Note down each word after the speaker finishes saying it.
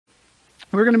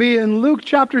We're going to be in Luke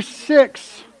chapter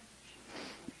 6.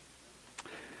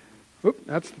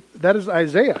 That is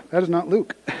Isaiah. That is not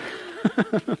Luke.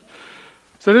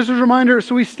 So this is a reminder.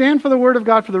 So we stand for the Word of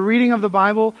God, for the reading of the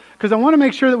Bible, because I want to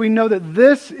make sure that we know that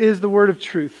this is the Word of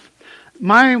truth.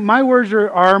 My words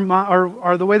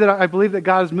are the way that I believe that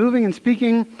God is moving and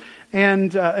speaking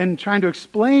and trying to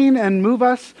explain and move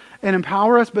us and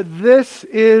empower us. But this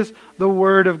is the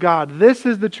Word of God. This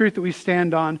is the truth that we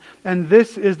stand on, and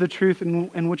this is the truth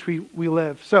in which we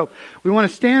live. So we want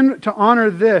to stand to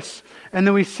honor this, and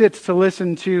then we sit to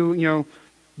listen to,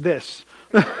 this.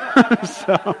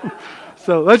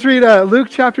 So let's read Luke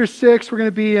chapter 6. We're going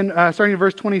to be in starting in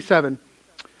verse 27.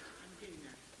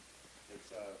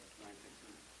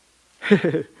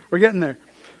 We're getting there.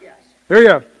 There we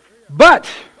go. But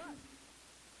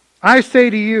I say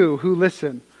to you who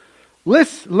listen,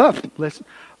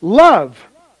 love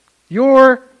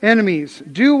your enemies.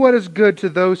 Do what is good to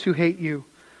those who hate you.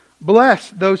 Bless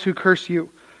those who curse you.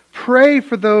 Pray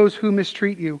for those who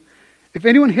mistreat you. If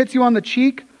anyone hits you on the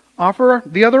cheek, offer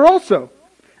the other also.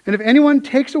 And if anyone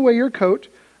takes away your coat,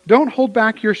 don't hold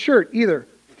back your shirt either.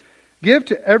 Give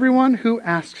to everyone who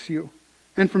asks you.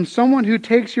 And from someone who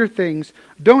takes your things,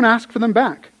 don't ask for them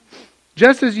back.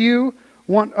 Just as you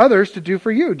want others to do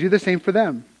for you, do the same for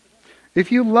them.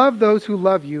 If you love those who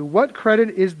love you, what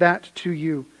credit is that to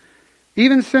you?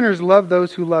 Even sinners love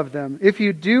those who love them. If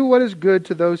you do what is good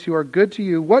to those who are good to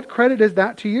you, what credit is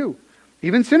that to you?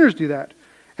 Even sinners do that.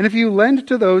 And if you lend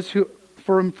to those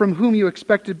from whom you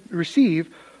expect to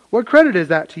receive, what credit is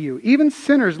that to you? Even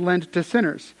sinners lend to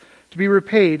sinners to be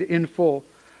repaid in full.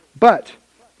 But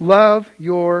love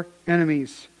your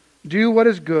enemies. Do what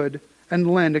is good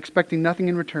and lend, expecting nothing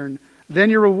in return. Then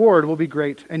your reward will be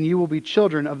great, and you will be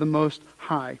children of the Most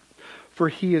High. For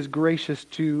He is gracious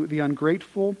to the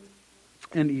ungrateful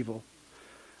and evil.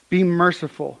 Be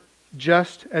merciful,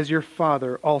 just as your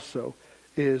Father also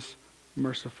is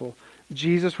merciful.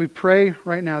 Jesus, we pray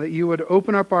right now that you would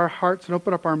open up our hearts and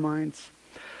open up our minds.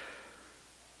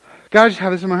 God, I just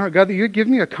have this in my heart. God, that you would give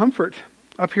me a comfort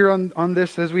up here on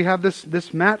this, as we have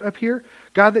this mat up here.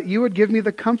 God, that you would give me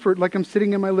the comfort like I'm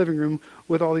sitting in my living room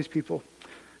with all these people.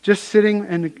 Just sitting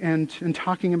and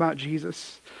talking about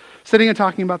Jesus. Sitting and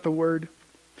talking about the Word.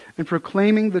 And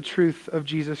proclaiming the truth of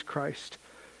Jesus Christ.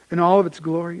 In all of its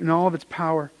glory, in all of its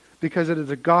power. Because it is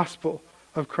the gospel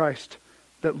of Christ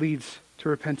that leads to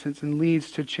repentance and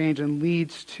leads to change and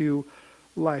leads to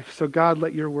life. So God,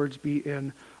 let your words be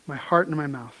in my heart and my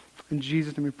mouth. In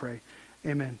Jesus' name we pray.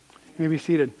 Amen. You may be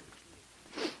seated.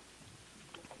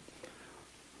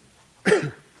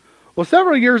 Well,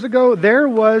 several years ago, there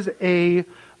was a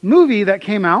movie that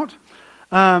came out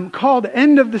called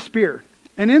End of the Spear.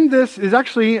 And in this is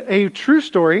actually a true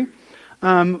story.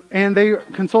 And they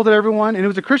consulted everyone, and it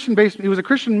was a Christian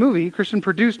movie,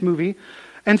 Christian-produced movie.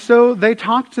 And so they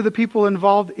talked to the people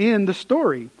involved in the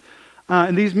story,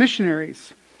 and these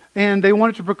missionaries. And they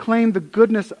wanted to proclaim the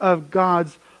goodness of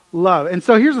God's love. And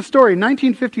so here's the story. In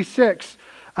 1956,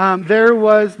 there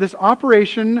was this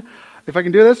operation, if I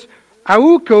can do this,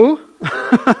 Auku,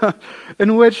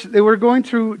 in which they were going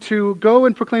to go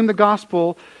and proclaim the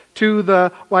gospel to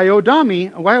the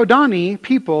Waodani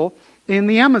people in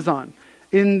the Amazon,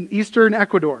 in eastern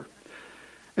Ecuador.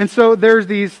 And so there's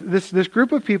this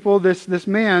group of people, this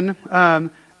man,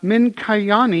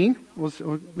 Minkayani,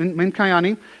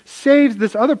 saves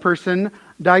this other person,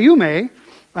 Dayume,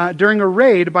 during a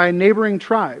raid by a neighboring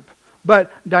tribe.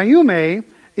 But Dayume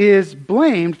is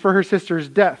blamed for her sister's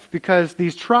death because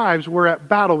these tribes were at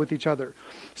battle with each other.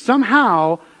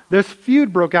 Somehow, this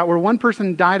feud broke out where one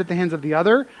person died at the hands of the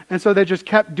other, and so they just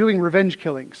kept doing revenge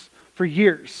killings for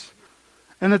years.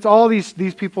 And that's all these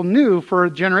people knew for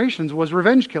generations was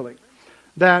revenge killing.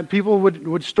 That people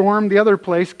would storm the other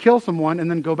place, kill someone, and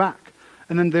then go back.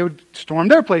 And then they would storm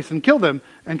their place and kill them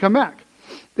and come back.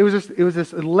 It was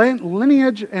this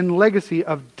lineage and legacy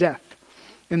of death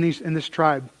in this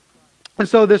tribe. And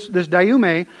so this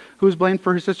Dayume, who was blamed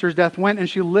for her sister's death, went and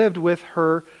she lived with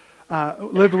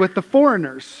the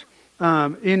foreigners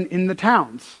in the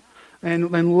towns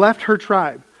and left her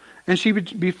tribe. And she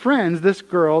befriends this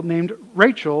girl named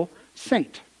Rachel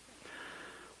Saint.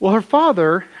 Well, her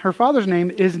father's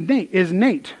name is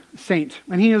Nate Saint,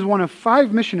 and he is one of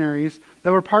 5 missionaries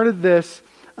that were part of this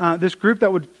group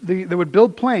that would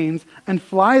build planes and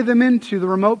fly them into the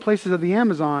remote places of the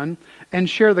Amazon and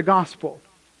share the gospel.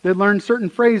 They'd learn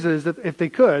certain phrases that if they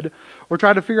could, or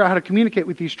try to figure out how to communicate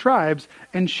with these tribes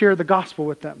and share the gospel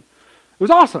with them. It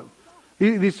was awesome.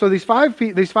 So these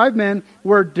five men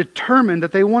were determined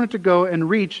that they wanted to go and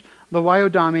reach the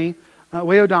Waodani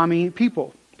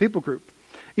people group.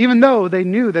 even though they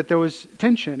knew that there was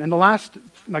tension. And the last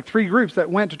 3 groups that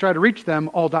went to try to reach them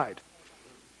all died.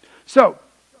 So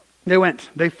they went.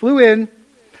 They flew in,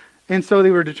 and so they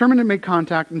were determined to make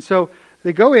contact. And so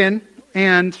they go in,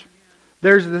 and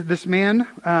there's this man,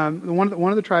 one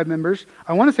of the tribe members.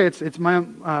 I want to say it's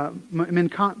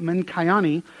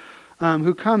Minkayani,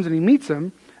 who comes and he meets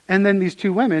him, and then these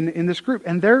 2 women in this group,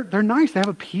 and they're nice. They have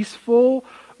a peaceful,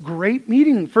 great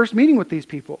first meeting with these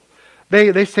people.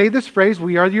 They say this phrase,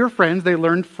 "We are your friends." They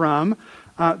learned from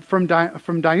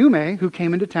Diume, who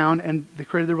came into town, and they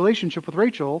created the relationship with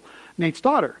Rachel, Nate's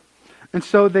daughter. And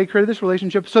so they created this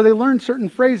relationship. So they learned certain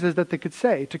phrases that they could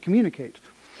say to communicate.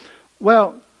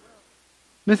 Well,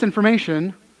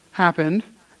 misinformation happened,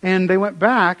 and they went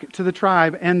back to the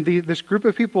tribe, and this group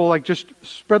of people just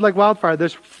spread like wildfire,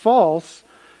 this false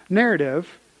narrative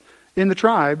in the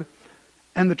tribe,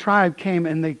 and the tribe came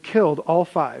and they killed all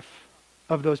 5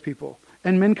 of those people.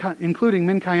 And including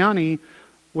Minkayani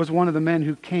was one of the men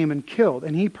who came and killed,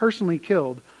 and he personally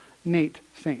killed Nate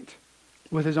Saint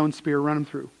with his own spear, ran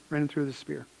him through the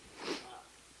spear.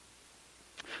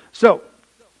 So,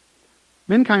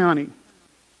 Minkayani.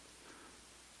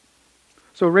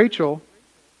 So Rachel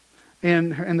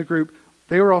and the group,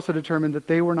 they were also determined that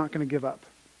they were not going to give up.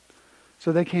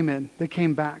 So they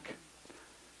came back,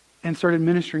 and started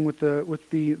ministering with the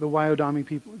Wyodani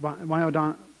people,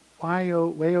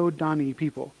 Wyodani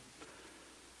people.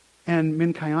 And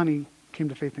Minkayani came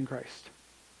to faith in Christ.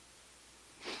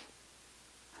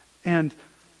 And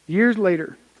years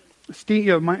later,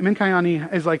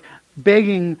 Minkayani is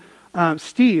begging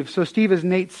Steve. So Steve is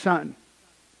Nate's son,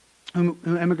 who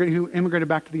immigrated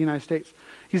back to the United States.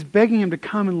 He's begging him to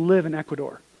come and live in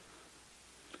Ecuador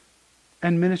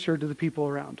and minister to the people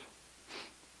around.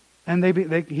 And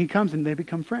he comes and they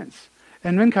become friends.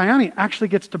 And Minkayani actually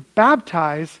gets to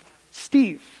baptize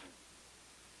Steve.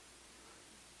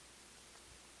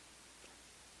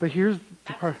 But here's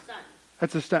the part.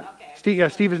 That's his son. Okay.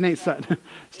 Steve is Nate's son.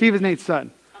 Steve is Nate's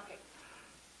son. Okay.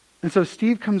 And so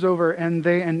Steve comes over, and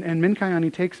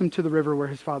Minkayani takes him to the river where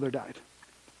his father died.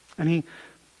 And he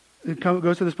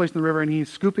goes to this place in the river, and he's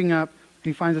scooping up, and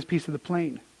he finds this piece of the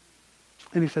plain.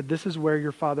 And he said, "This is where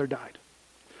your father died."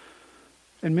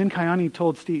 And Minkayani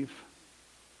told Steve,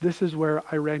 "This is where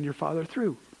I ran your father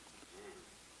through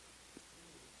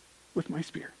with my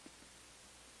spear."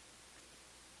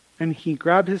 And he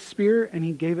grabbed his spear and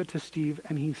he gave it to Steve,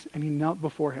 and he knelt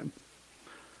before him.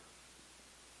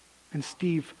 And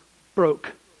Steve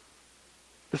broke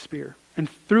the spear and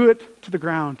threw it to the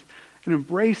ground and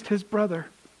embraced his brother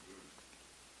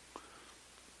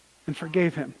and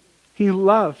forgave him. He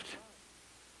loved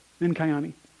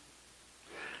Minkayani.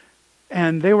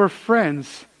 And they were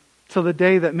friends till the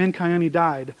day that Minkayani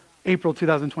died, April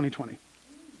 2020,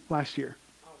 last year.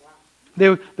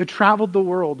 They traveled the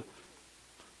world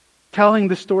telling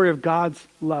the story of God's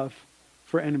love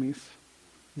for enemies.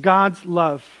 God's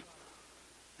love.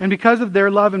 And because of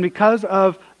their love and because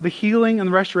of the healing and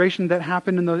the restoration that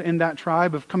happened in that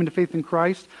tribe of coming to faith in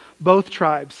Christ, both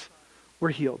tribes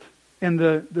were healed. And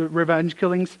the revenge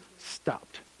killings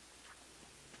stopped.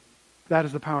 That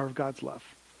is the power of God's love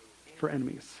for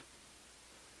enemies.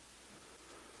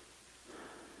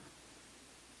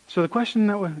 So the question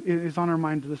that is on our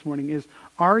mind this morning is,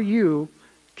 are you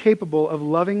capable of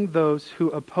loving those who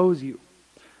oppose you,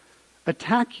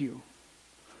 attack you,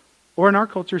 or in our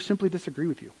culture, simply disagree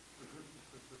with you?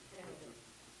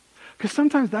 Because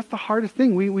sometimes that's the hardest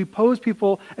thing. We pose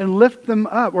people and lift them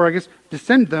up, or I guess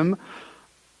descend them,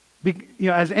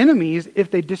 as enemies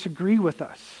if they disagree with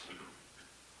us.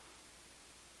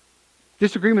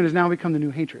 Disagreement has now become the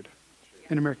new hatred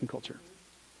in American culture.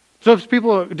 So if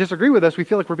people disagree with us, we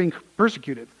feel like we're being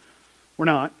persecuted. We're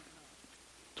not.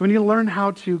 So we need to learn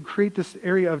how to create this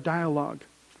area of dialogue.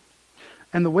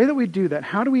 And the way that we do that,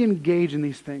 how do we engage in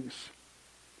these things?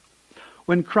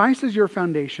 When Christ is your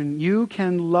foundation, you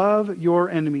can love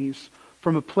your enemies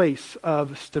from a place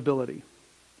of stability.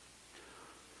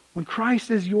 When Christ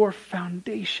is your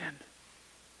foundation,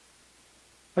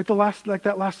 like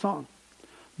that last song,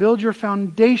 build your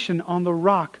foundation on the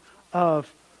rock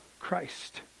of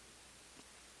Christ.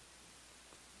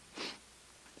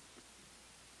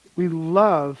 We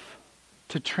love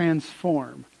to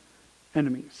transform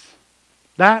enemies.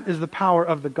 That is the power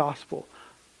of the gospel.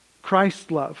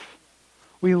 Christ's love.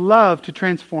 We love to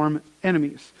transform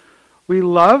enemies. We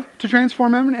love to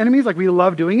transform enemies, like we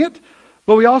love doing it,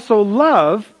 but we also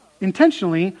love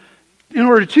intentionally in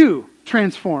order to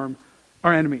transform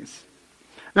our enemies.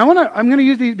 Now I'm going to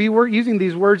be using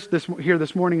these words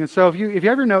this morning, and so if you have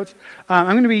your notes, I'm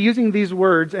going to be using these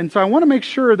words, and so I want to make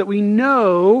sure that we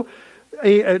know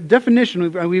a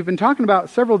definition. We've been talking about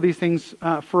several of these things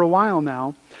for a while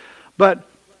now, but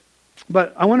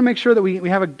I want to make sure that we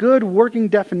have a good working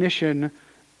definition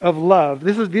of love.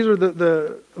 These are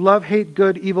the love, hate,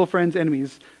 good, evil, friends,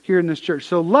 enemies here in this church.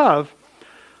 So love,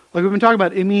 like we've been talking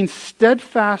about, it means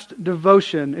steadfast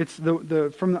devotion. It's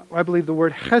I believe the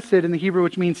word chesed in the Hebrew,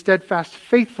 which means steadfast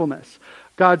faithfulness.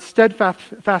 God's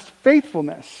steadfast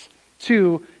faithfulness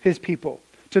to his people,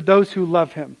 to those who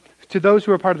love him, to those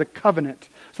who are part of the covenant.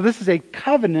 So this is a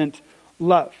covenant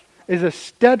love. It is a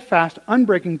steadfast,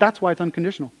 unbreaking, that's why it's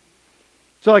unconditional.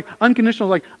 So like unconditional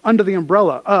is like under the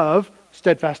umbrella of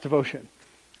steadfast devotion.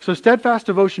 So steadfast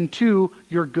devotion to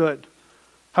your good.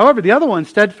 However, the other one,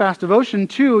 steadfast devotion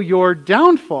to your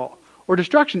downfall or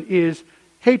destruction, is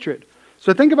hatred.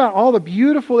 So think about all the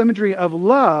beautiful imagery of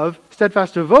love,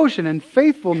 steadfast devotion, and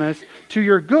faithfulness to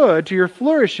your good, to your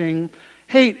flourishing.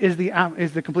 Hate is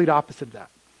the complete opposite of that.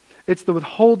 It's the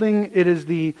withholding.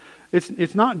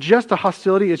 It's not just a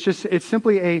hostility. It's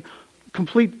simply a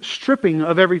complete stripping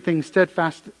of everything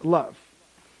steadfast love.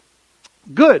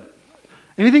 Good.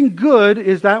 Anything good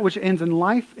is that which ends in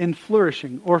life and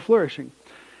flourishing.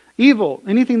 Evil,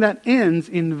 anything that ends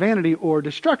in vanity or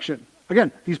destruction.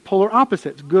 Again, these polar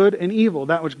opposites, good and evil,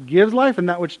 that which gives life and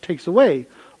that which takes away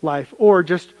life, or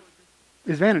just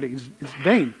is vanity, it's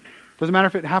vain. Doesn't matter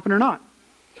if it happened or not.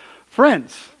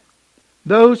 Friends,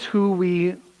 those who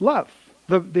we love,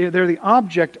 they're the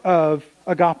object of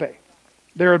agape.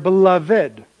 They're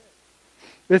beloved.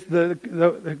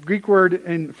 The Greek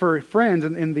word for friends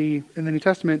in the New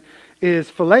Testament is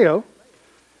phileo,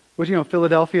 which,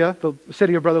 Philadelphia, the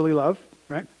city of brotherly love,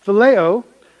 right? Phileo,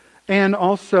 and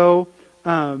also,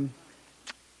 the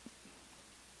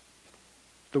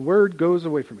word goes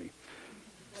away from me.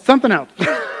 Something else.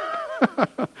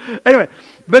 Anyway,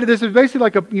 but this is basically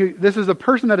this is a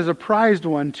person that is a prized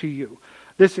one to you.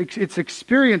 It's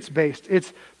experience-based.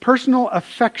 It's personal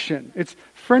affection. It's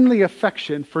friendly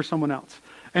affection for someone else.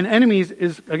 And enemies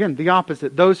is, again, the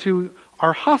opposite. Those who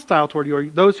are hostile toward you, or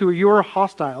those who you are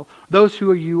hostile, those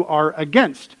who you are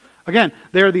against. Again,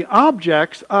 they're the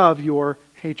objects of your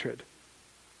hatred.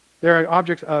 They're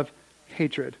objects of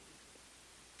hatred.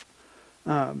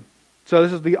 So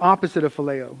this is the opposite of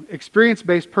phileo.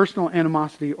 Experience-based personal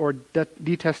animosity or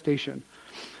detestation.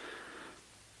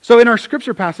 So in our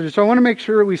scripture passages, so I want to make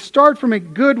sure we start from a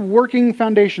good working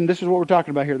foundation. This is what we're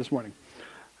talking about here this morning.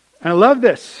 And I love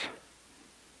this.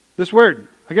 This word.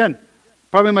 Again,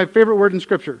 probably my favorite word in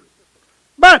scripture.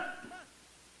 But.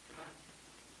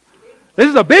 This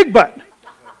is a big but.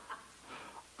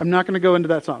 I'm not going to go into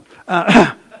that song.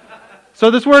 So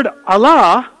this word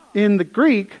Allah in the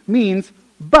Greek means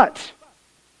but.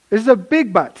 This is a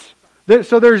big but.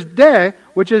 So there's de,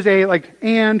 which is a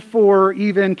and, for,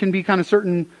 even, can be kind of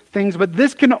certain things, but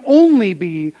this can only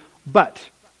be but.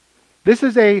 This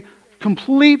is a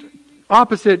complete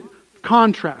opposite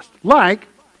contrast, like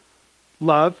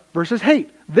love versus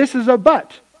hate. This is a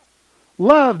but.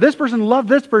 This person loved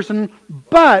this person,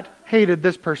 but hated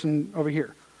this person over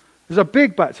here. There's a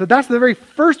big but. So that's the very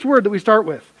first word that we start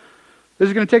with. This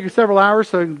is going to take you several hours,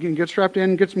 so you can get strapped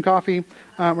in, get some coffee.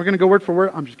 We're going to go word for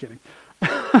word. I'm just kidding.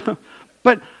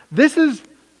 But this is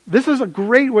a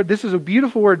great word. This is a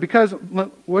beautiful word because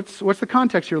what's the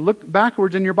context here? Look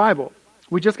backwards in your Bible.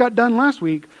 We just got done last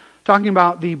week talking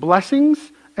about the blessings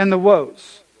and the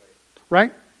woes,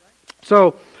 right?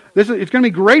 So it's going to be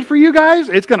great for you guys.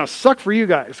 It's going to suck for you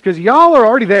guys because y'all are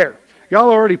already there. Y'all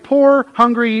are already poor,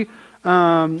 hungry,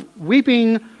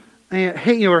 weeping, and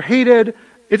hated.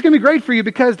 It's going to be great for you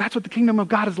because that's what the kingdom of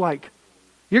God is like.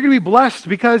 You're going to be blessed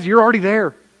because you're already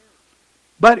there.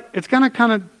 But it's going to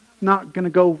kind of not going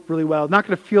to go really well. Not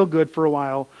going to feel good for a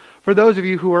while. For those of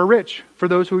you who are rich, for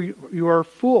those who you are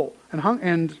full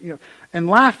and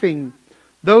laughing,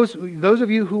 those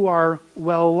of you who are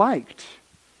well liked,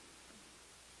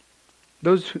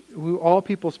 those who all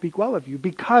people speak well of you,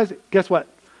 because guess what?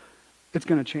 It's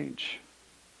going to change.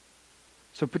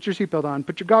 So put your seatbelt on,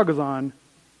 put your goggles on,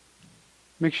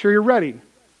 make sure you're ready.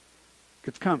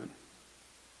 It's coming.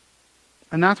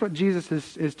 And that's what Jesus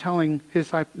is telling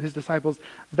his disciples.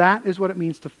 That is what it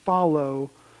means to follow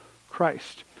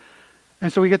Christ.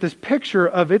 And so we get this picture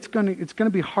of it's going to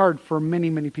be hard for many,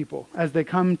 many people as they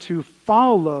come to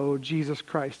follow Jesus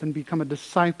Christ and become a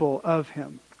disciple of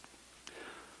him.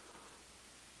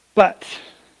 But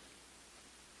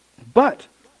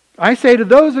I say to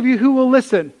those of you who will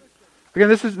listen, again,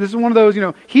 this is one of those,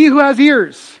 he who has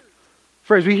ears.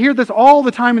 Phrase. We hear this all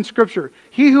the time in Scripture.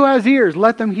 He who has ears,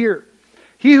 let them hear.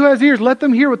 He who has ears, let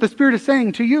them hear what the Spirit is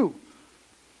saying to you.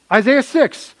 Isaiah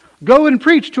 6, go and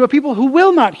preach to a people who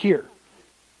will not hear,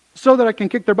 so that I can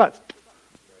kick their butts.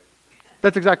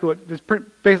 That's exactly what this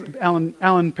basically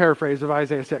Alan paraphrase of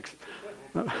Isaiah 6.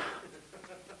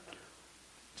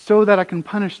 So that I can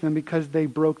punish them because they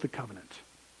broke the covenant.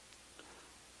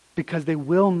 Because they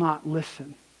will not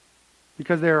listen.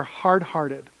 Because they are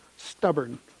hard-hearted,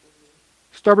 stubborn.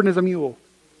 Stubborn as a mule.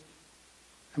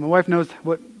 And my wife knows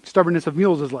what stubbornness of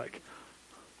mules is like.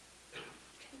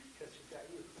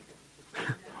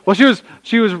 Well, she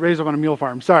was raised up on a mule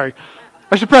farm. Sorry.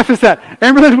 I should preface that.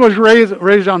 Amberlyn was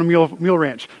raised on a mule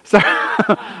ranch. So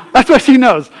that's what she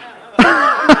knows.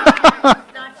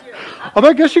 Although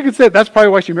I guess you could say that's probably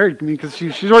why she married me, because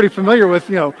she's already familiar with,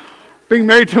 being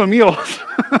married to a mule.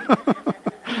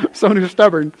 Someone who's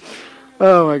stubborn.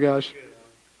 Oh my gosh.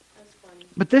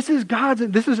 But this is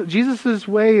Jesus'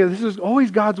 way, this is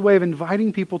always God's way of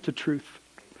inviting people to truth.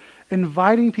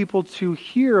 Inviting people to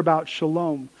hear about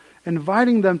shalom.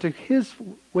 Inviting them to his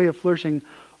way of flourishing.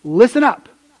 Listen up.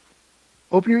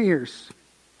 Open your ears.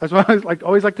 That's what I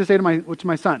always like to say to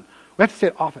my son. We have to say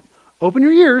it often. Open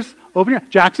your ears.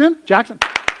 Jackson. Hey,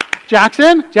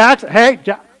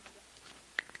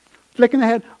 flicking the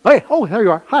head. Hey, oh, there you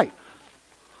are. Hi.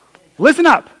 Listen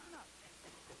up.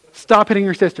 Stop hitting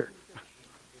your sister.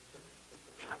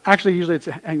 Actually, usually it's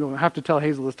I have to tell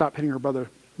Hazel to stop hitting her brother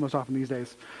most often these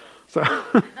days. So,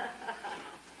 but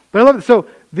I love it. So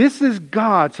this is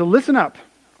God. So listen up.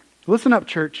 Listen up,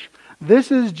 church.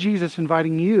 This is Jesus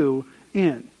inviting you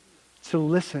in to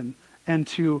listen and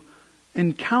to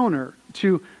encounter,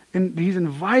 and he's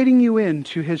inviting you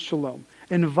into his shalom,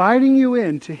 inviting you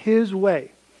into his way,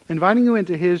 inviting you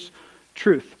into his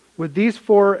truth with these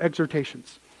 4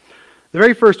 exhortations. The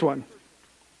very first one,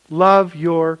 love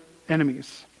your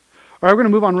enemies. All right, we're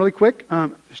going to move on really quick,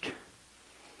 because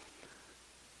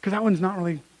that one's not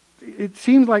really, it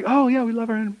seems like, oh yeah, we love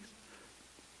our enemies.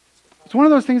 It's one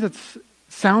of those things that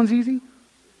sounds easy,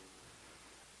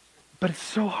 but it's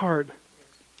so hard.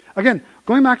 Again,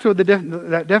 going back to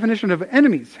that definition of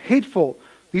enemies, hateful.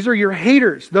 These are your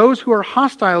haters, those who are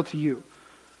hostile to you,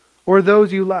 or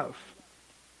those you love.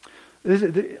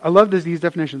 I love these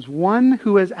definitions. One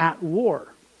who is at war.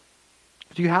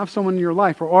 Do you have someone in your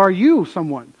life, or are you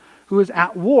someone who is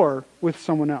at war with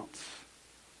someone else?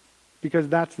 Because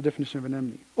that's the definition of an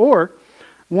enemy. Or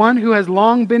one who has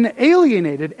long been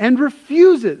alienated and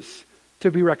refuses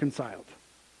to be reconciled.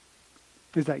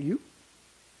 Is that you?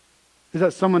 Is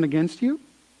that someone against you?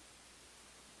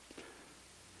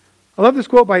 I love this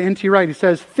quote by N.T. Wright. He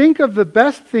says, think of the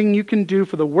best thing you can do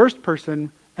for the worst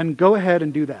person and go ahead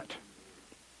and do that.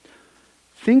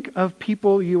 Think of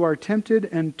people you are tempted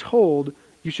and told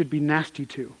you should be nasty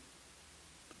to.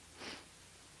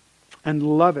 And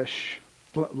lavish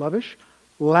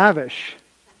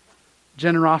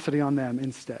generosity on them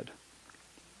instead.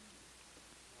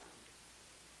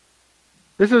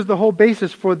 This is the whole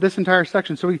basis for this entire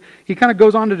section. So he kind of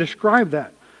goes on to describe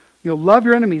that. Love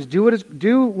your enemies. Do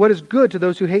what is good to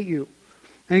those who hate you.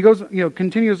 And he goes,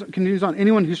 continues on.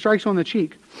 Anyone who strikes you on the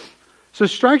cheek. So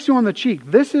strikes you on the cheek.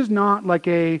 This is not like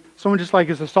someone just like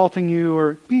is assaulting you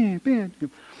or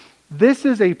this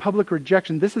is a public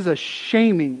rejection. This is a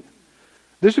shaming.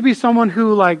 This would be someone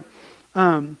who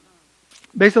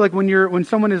basically like when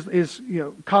someone is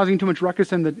causing too much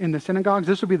ruckus in the synagogues.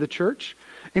 This would be the church.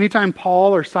 Anytime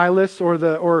Paul or Silas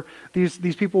or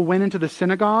these people went into the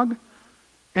synagogue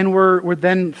and were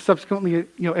then subsequently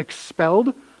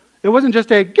expelled, it wasn't just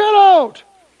a get out.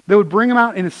 They would bring them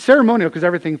out in a ceremonial, because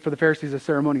everything for the Pharisees is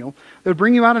ceremonial. They would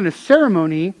bring you out in a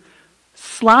ceremony,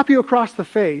 slap you across the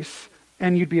face,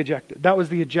 and you'd be ejected. That was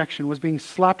the ejection, was being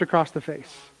slapped across the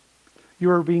face. You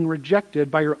are being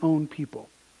rejected by your own people.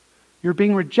 You're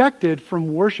being rejected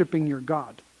from worshiping your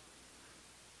God.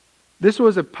 This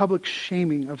was a public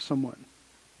shaming of someone.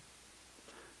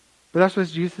 But that's what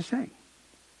Jesus is saying.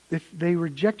 If they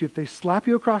reject you, if they slap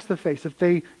you across the face, if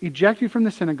they eject you from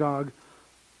the synagogue,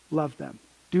 love them.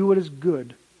 Do what is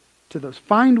good to those.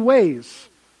 Find ways.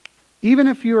 Even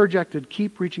if you are rejected,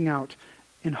 keep reaching out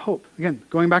in hope. Again,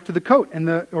 going back to the coat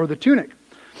or the tunic.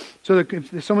 So that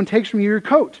if someone takes from you your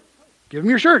coat, give them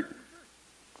your shirt.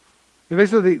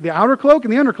 Basically the outer cloak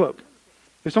and the undercloak.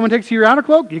 If someone takes your outer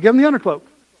cloak, you give them the undercloak.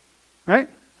 Right?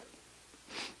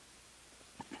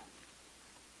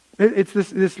 It's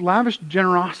this lavish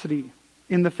generosity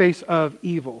in the face of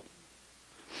evil.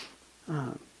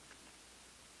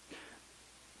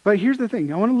 But here's the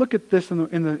thing. I want to look at this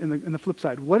in the flip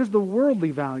side. What is the worldly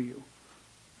value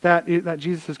that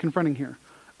Jesus is confronting here?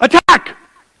 Attack!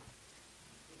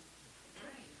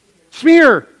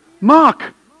 Smear!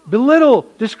 Mock! Belittle!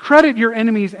 Discredit your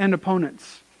enemies and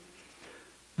opponents.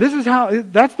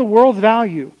 That's the world's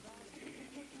value.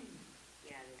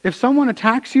 If someone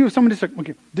attacks you, if someone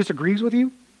disagrees with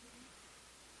you,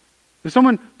 If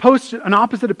someone posts an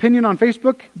opposite opinion on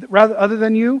Facebook rather other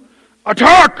than you,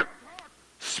 attack!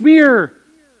 Smear!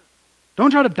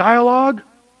 Don't try to dialogue.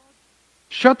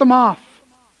 Shut them off.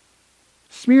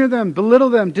 Smear them, belittle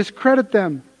them, discredit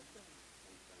them.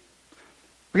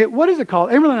 Okay, what is it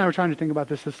called? Emerald and I were trying to think about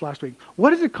this last week.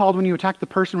 What is it called when you attack the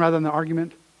person rather than the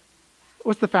argument?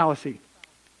 What's the fallacy?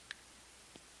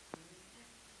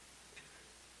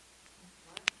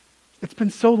 It's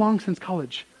been so long since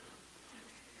college.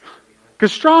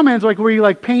 Because straw man's like where you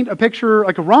like paint a picture,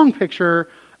 like a wrong picture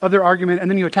of their argument,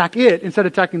 and then you attack it instead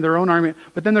of attacking their own argument.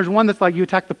 But then there's one that's like you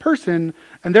attack the person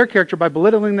and their character by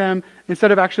belittling them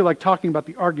instead of actually like talking about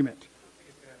the argument.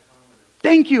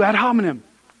 Thank you, ad hominem.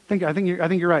 I think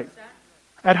you're right.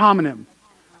 Ad hominem.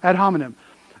 Ad hominem.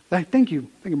 Thank you,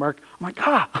 Mark. I'm like,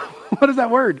 what is that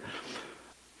word?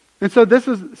 And so this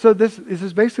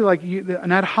is basically like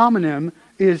an ad hominem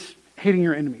is hating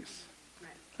your enemies,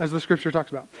 as the scripture talks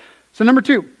about. So number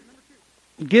 2,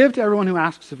 give to everyone who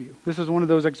asks of you. This is one of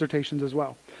those exhortations as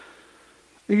well.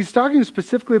 He's talking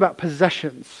specifically about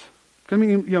possessions. I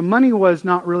mean, money was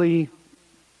not really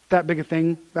that big a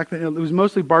thing back then. It was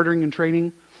mostly bartering and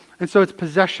trading. And so it's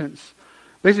possessions.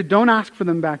 Basically, don't ask for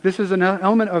them back. This is an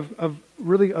element of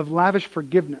lavish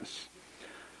forgiveness.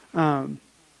 And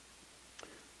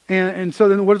so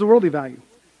then what is the worldly value?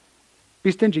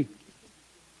 Be stingy.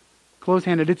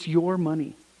 Close-handed. It's your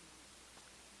money.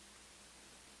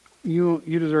 You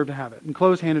deserve to have it. And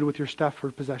close-handed with your stuff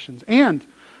or possessions.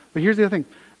 But here's the other thing.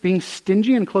 Being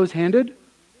stingy and close-handed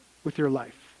with your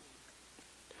life.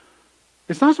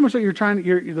 It's not so much that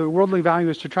the worldly value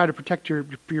is to try to protect your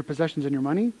possessions and your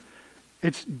money.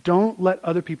 It's don't let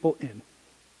other people in.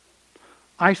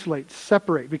 Isolate,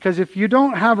 separate. Because if you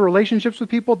don't have relationships with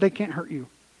people, they can't hurt you.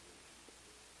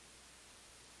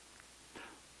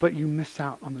 But you miss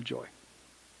out on the joy.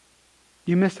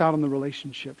 You miss out on the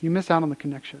relationship. You miss out on the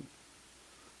connection.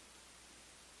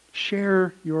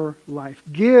 Share your life.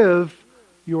 Give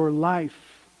your life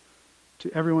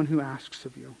to everyone who asks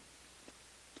of you.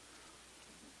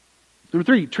 Number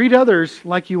 3, treat others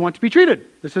like you want to be treated.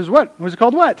 This is what? What is it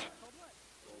called what?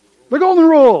 The golden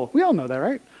rule. We all know that,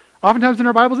 right? Oftentimes in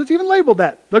our Bibles it's even labeled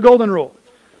that. The golden rule.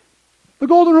 The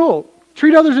golden rule.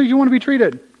 Treat others as you want to be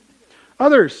treated.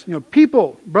 Others,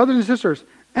 people, brothers and sisters.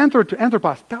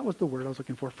 Anthropos. That was the word I was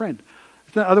looking for. Friend.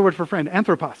 It's the other word for friend.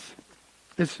 Anthropos.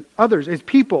 It's others. It's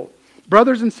people.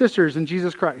 Brothers and sisters in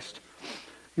Jesus Christ.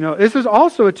 This is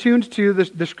also attuned to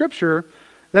the scripture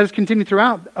that is continued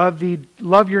throughout of the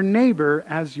love your neighbor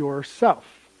as yourself.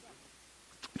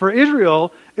 For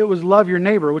Israel, it was love your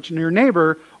neighbor, which your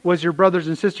neighbor was your brothers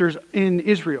and sisters in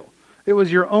Israel. It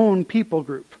was your own people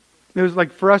group. It was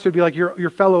like, for us, it would be like your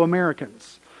fellow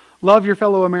Americans. Love your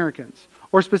fellow Americans.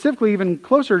 Or specifically, even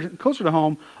closer to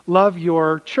home, love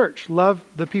your church. Love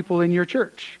the people in your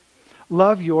church.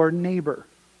 Love your neighbor.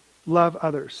 Love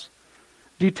others.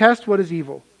 Detest what is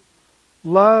evil.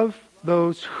 Love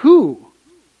those who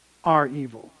are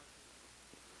evil.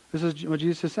 This is what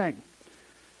Jesus is saying.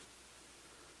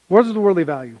 What is the worldly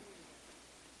value?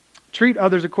 Treat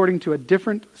others according to a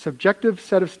different subjective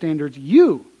set of standards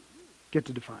you get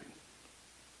to define.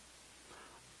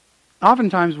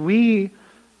 Oftentimes we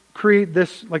create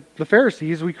this, like the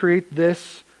Pharisees, we create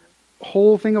this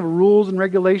whole thing of rules and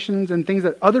regulations and things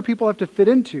that other people have to fit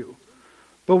into.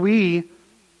 But we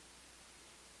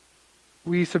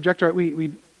subject our,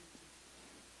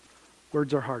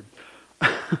 words are hard.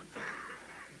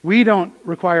 We don't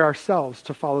require ourselves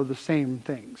to follow the same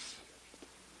things.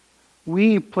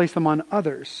 We place them on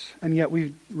others, and yet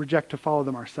we reject to follow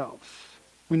them ourselves.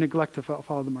 We neglect to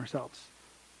follow them ourselves.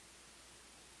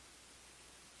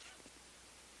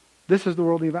 This is the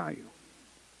worldly value.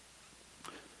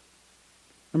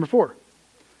 Number 4,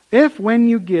 if when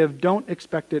you give, don't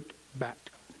expect it back.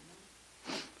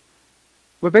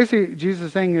 What basically Jesus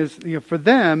is saying is, for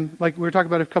them, like we were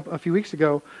talking about a few weeks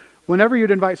ago, whenever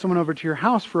you'd invite someone over to your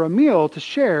house for a meal to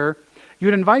share,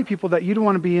 you'd invite people that you'd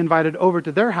want to be invited over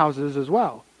to their houses as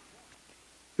well.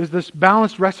 There's this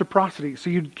balanced reciprocity. So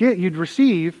you'd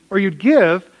receive, or you'd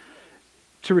give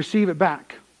to receive it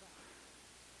back.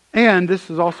 And this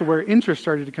is also where interest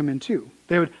started to come in too.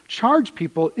 They would charge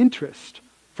people interest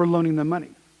for loaning them money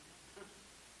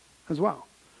as well.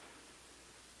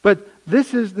 But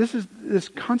this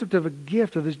concept of a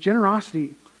gift, of this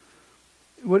generosity.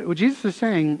 What Jesus is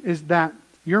saying is that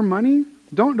your money,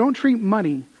 don't treat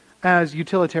money as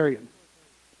utilitarian,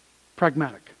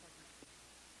 pragmatic,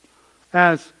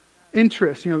 as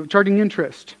interest, charging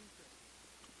interest.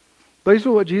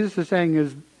 Basically what Jesus is saying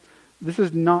is this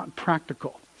is not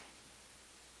practical.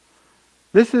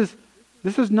 This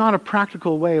is not a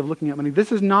practical way of looking at money.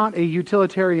 This is not a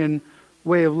utilitarian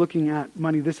way of looking at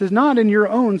money. This is not in your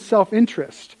own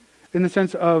self-interest in the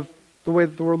sense of the way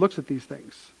that the world looks at these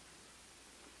things.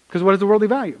 Because what is the worldly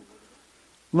value?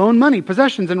 Loan money,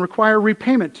 possessions, and require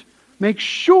repayment. Make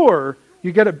sure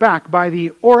you get it back by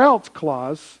the or else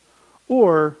clause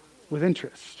or with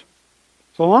interest.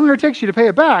 So the longer it takes you to pay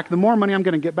it back, the more money I'm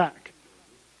going to get back.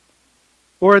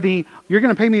 Or you're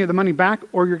going to pay me the money back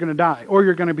or you're going to die. Or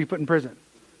you're going to be put in prison.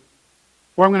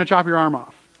 Or I'm going to chop your arm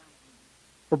off.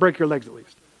 Or break your legs at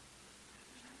least.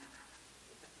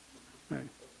 Right.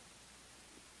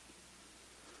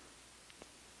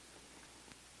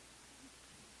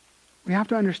 We have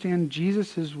to understand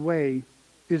Jesus' way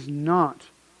is not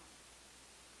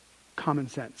common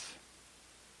sense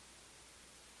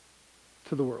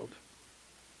to the world.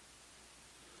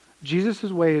 Jesus'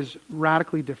 way is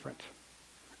radically different.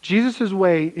 Jesus'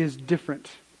 way is different.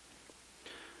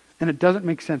 And it doesn't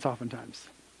make sense oftentimes.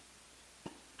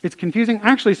 It's confusing.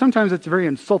 Actually, sometimes it's very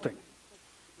insulting.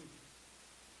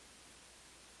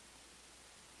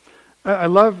 I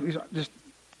love, just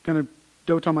going to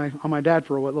dote on my dad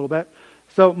for a little bit.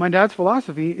 So my dad's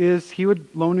philosophy is he would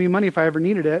loan me money if I ever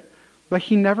needed it, but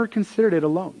he never considered it a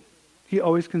loan. He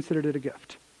always considered it a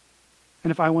gift.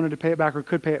 And if I wanted to pay it back or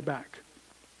could pay it back,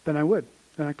 then I would,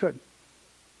 then I could.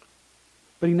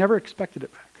 But he never expected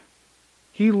it back.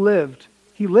 He lives,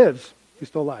 he's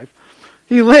still alive,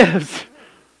 he lives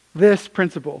this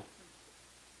principle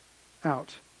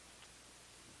out.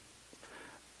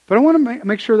 But I want to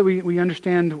make sure that we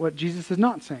understand what Jesus is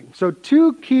not saying. So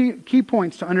 2 key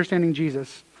points to understanding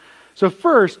Jesus. So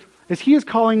first is he is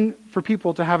calling for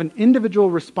people to have an individual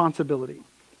responsibility.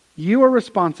 You are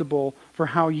responsible for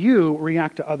how you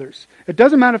react to others. It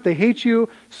doesn't matter if they hate you,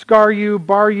 scar you,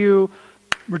 bar you,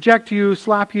 reject you,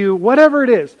 slap you, whatever it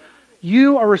is.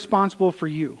 You are responsible for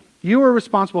you. You are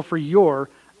responsible for your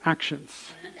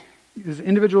actions. It is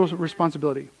individual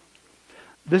responsibility.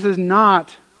 This is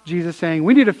not Jesus saying,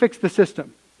 we need to fix the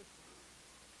system.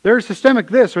 There's systemic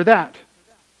this or that.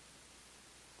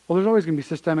 Well, there's always going to be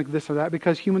systemic this or that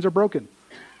because humans are broken.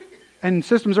 And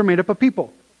systems are made up of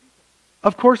people.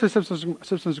 Of course the systems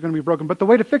are going to be broken, but the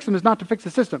way to fix them is not to fix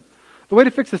the system. The way to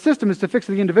fix the system is to fix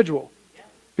the individual.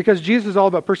 Because Jesus is all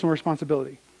about personal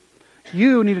responsibility.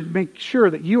 You need to make sure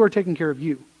that you are taking care of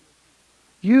you.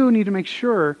 You need to make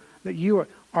sure that you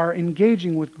are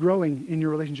engaging with growing in your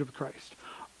relationship with Christ.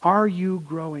 Are you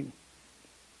growing?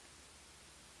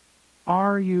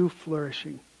 Are you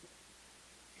flourishing?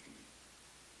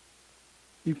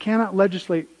 You cannot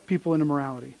legislate people into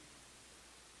morality.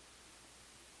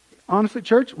 Honestly,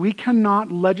 church, we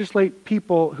cannot legislate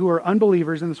people who are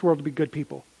unbelievers in this world to be good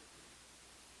people.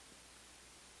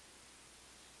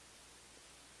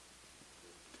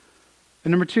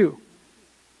 And number 2,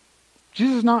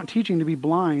 Jesus is not teaching to be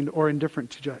blind or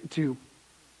indifferent to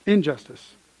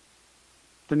injustice.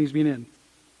 There needs to be an in.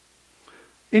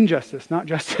 Injustice, not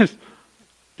justice.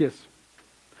 Yes.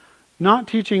 Not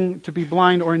teaching to be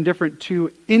blind or indifferent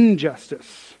to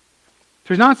injustice.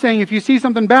 So he's not saying if you see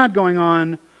something bad going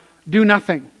on, do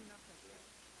nothing.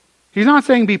 He's not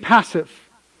saying be passive.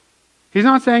 He's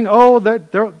not saying, oh, they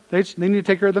need to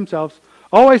take care of themselves.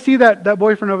 Oh, I see that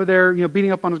boyfriend over there,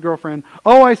 beating up on his girlfriend.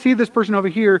 Oh, I see this person over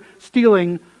here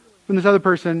stealing from this other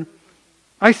person.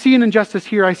 I see an injustice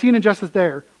here. I see an injustice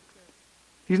there.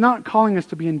 He's not calling us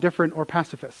to be indifferent or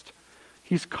pacifist.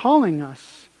 He's calling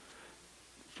us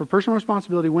for personal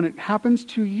responsibility. When it happens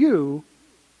to you,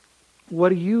 what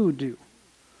do?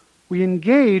 We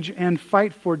engage and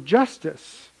fight for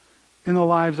justice in the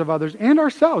lives of others and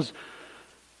ourselves.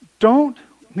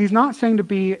 He's not saying to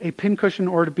be a pincushion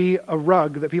or to be a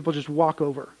rug that people just walk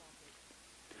over.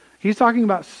 He's talking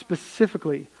about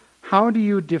specifically, how do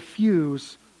you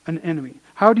diffuse an enemy?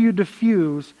 How do you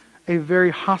diffuse a very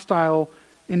hostile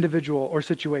individual or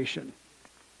situation?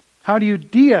 How do you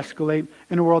de-escalate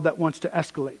in a world that wants to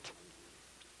escalate?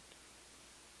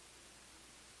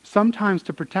 Sometimes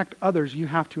to protect others, you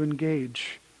have to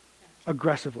engage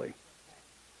aggressively.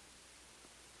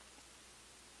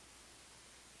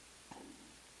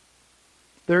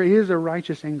 There is a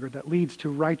righteous anger that leads to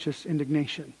righteous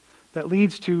indignation, that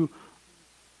leads to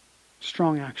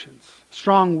strong actions,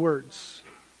 strong words,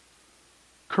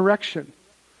 correction.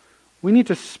 We need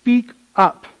to speak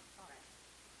up.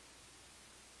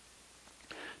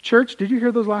 Church, did you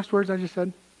hear those last words I just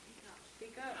said?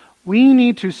 Speak up. We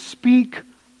need to speak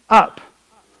up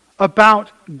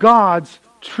about God's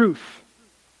truth.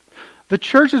 The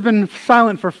church has been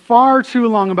silent for far too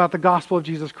long about the gospel of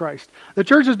Jesus Christ. The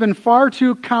church has been far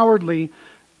too cowardly.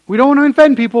 We don't want to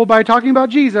offend people by talking about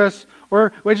Jesus,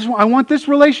 or I want this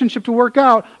relationship to work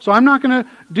out, so I'm not going to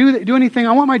do anything.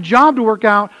 I want my job to work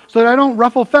out so that I don't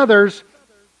ruffle feathers,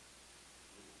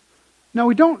 Now,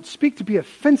 we don't speak to be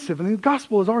offensive. I mean, the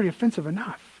gospel is already offensive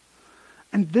enough.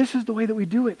 And this is the way that we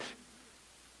do it.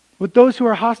 With those who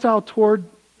are hostile toward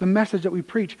the message that we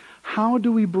preach, how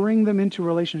do we bring them into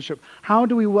relationship? How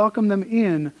do we welcome them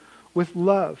in with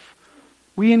love?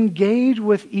 We engage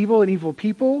with evil and evil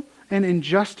people and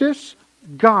injustice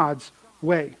God's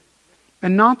way,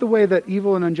 and not the way that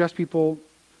evil and unjust people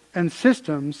and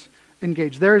systems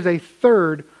engage. There is a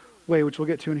third way, which we'll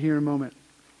get to in here in a moment.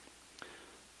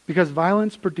 Because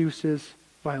violence produces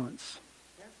violence.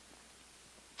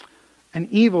 And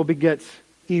evil begets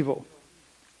evil.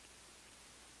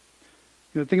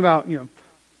 Think about,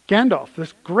 Gandalf,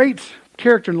 this great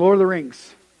character in Lord of the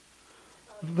Rings.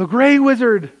 The gray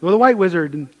wizard, or the white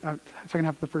wizard, in second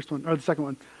half of the first one, or the second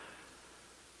one.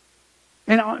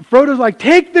 And Frodo's like,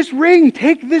 take this ring,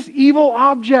 take this evil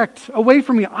object away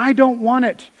from me. I don't want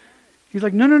it. He's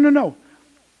like, no.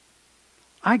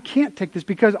 I can't take this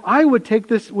because I would take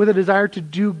this with a desire to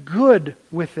do good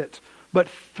with it. But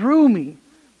through me,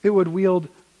 it would wield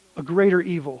a greater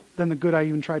evil than the good I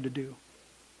even tried to do.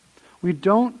 We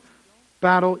don't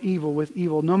battle evil with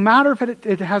evil, no matter if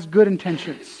it has good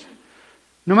intentions.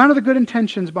 No matter the good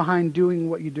intentions behind doing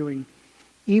what you're doing.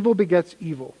 Evil begets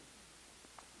evil.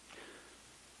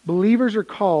 Believers are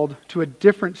called to a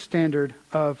different standard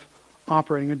of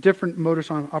operating, a different modus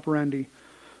operandi.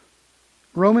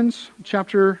 Romans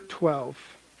chapter 12,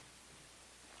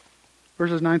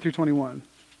 verses 9 through 21.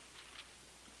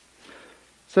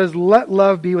 Says, let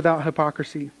love be without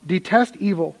hypocrisy. Detest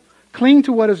evil. Cling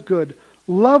to what is good.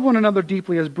 Love one another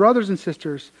deeply as brothers and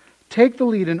sisters. Take the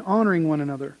lead in honoring one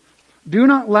another. Do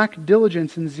not lack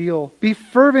diligence and zeal. Be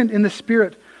fervent in the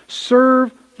Spirit.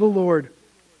 Serve the Lord.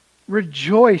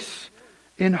 Rejoice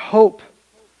in hope.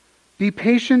 Be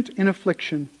patient in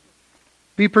affliction.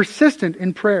 Be persistent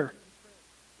in prayer.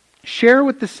 Share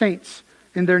with the saints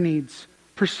in their needs.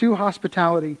 Pursue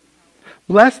hospitality.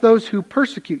 Bless those who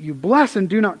persecute you. Bless and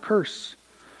do not curse.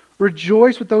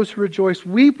 Rejoice with those who rejoice.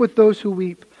 Weep with those who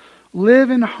weep. Live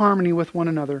in harmony with one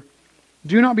another.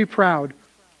 Do not be proud.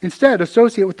 Instead,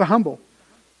 associate with the humble.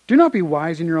 Do not be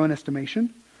wise in your own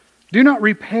estimation. Do not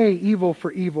repay evil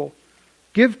for evil.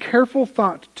 Give careful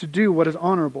thought to do what is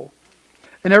honorable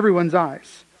in everyone's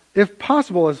eyes. If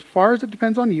possible, as far as it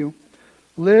depends on you,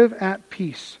 live at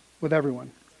peace with everyone.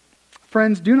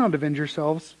 Friends, do not avenge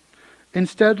yourselves.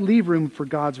 Instead, leave room for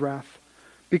God's wrath.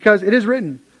 Because it is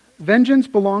written, vengeance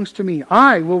belongs to me.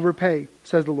 I will repay,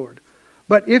 says the Lord.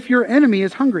 But if your enemy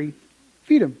is hungry,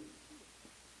 feed him.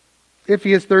 If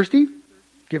he is thirsty,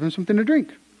 give him something to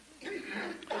drink.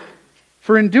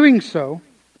 For in doing so,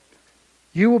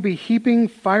 you will be heaping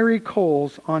fiery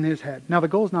coals on his head. Now, the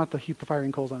goal is not to heap the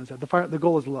fiery coals on his head. The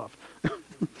goal is love.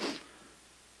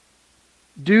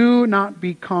 Do not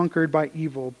be conquered by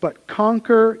evil, but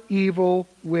conquer evil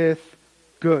with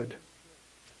good.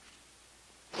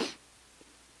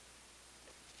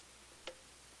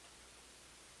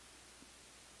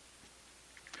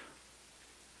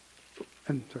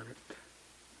 And sorry,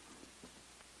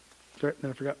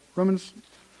 I forgot. Romans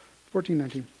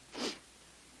 14:19.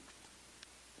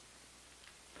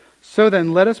 So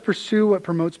then, let us pursue what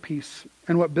promotes peace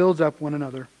and what builds up one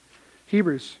another.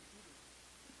 Hebrews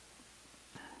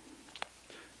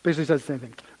basically says the same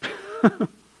thing.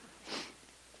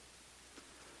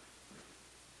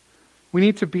 We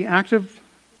need to be active,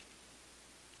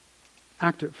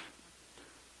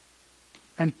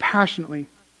 and passionately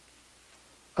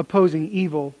opposing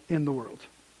evil in the world.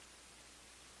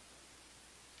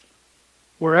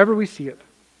 Wherever we see it.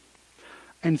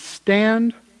 And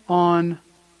stand on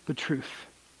the truth.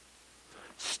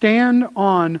 Stand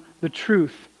on the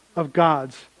truth of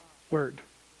God's word.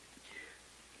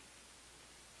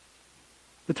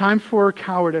 The time for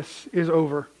cowardice is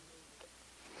over.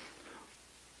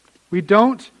 We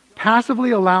don't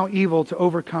passively allow evil to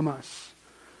overcome us.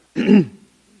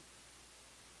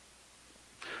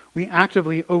 We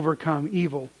actively overcome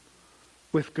evil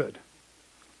with good.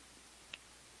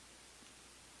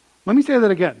 Let me say that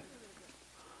again.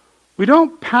 We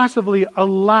don't passively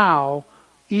allow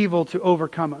evil to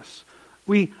overcome us.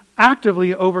 We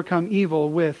actively overcome evil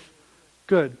with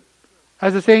good.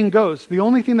 As the saying goes, the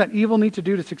only thing that evil needs to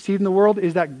do to succeed in the world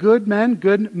is that good men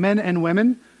and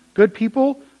women, good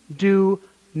people, do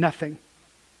nothing.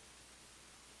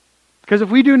 Because if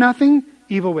we do nothing,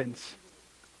 evil wins.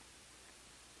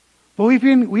 But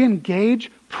we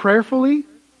engage prayerfully,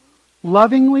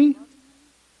 lovingly,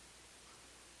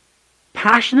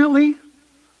 passionately,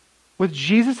 with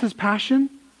Jesus' passion,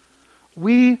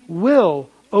 we will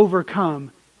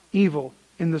overcome evil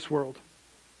in this world.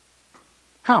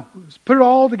 How? Let's put it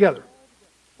all together.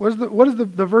 What is the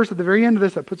verse at the very end of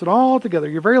this that puts it all together?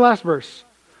 Your very last verse.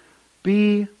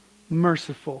 Be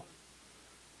merciful,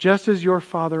 just as your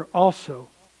Father also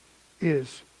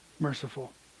is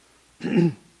merciful.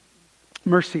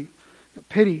 Mercy,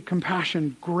 pity,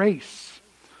 compassion, grace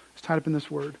is tied up in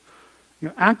this word.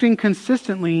 Acting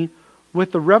consistently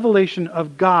with the revelation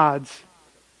of God's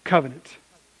covenant.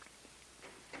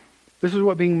 This is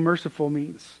what being merciful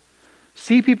means.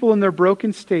 See people in their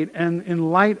broken state and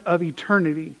in light of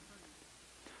eternity.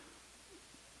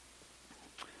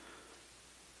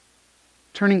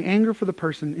 Turning anger for the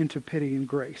person into pity and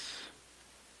grace.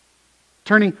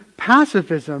 Turning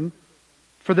pacifism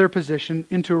for their position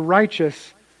into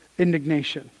righteous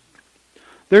indignation.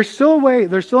 There's still a way,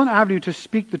 there's still an avenue to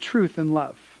speak the truth in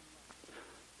love.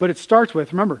 But it starts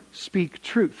with, remember, speak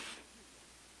truth.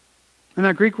 And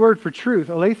that Greek word for truth,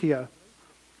 aletheia,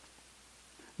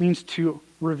 means to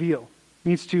reveal,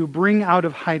 means to bring out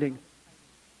of hiding,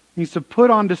 means to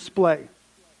put on display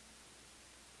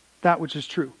that which is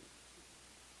true.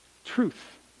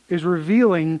 Truth is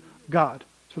revealing God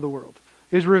to the world,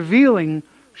 is revealing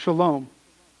shalom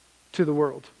to the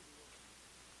world.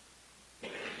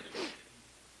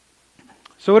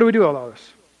 So what do we do with all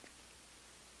this?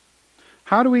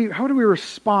 How do we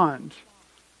respond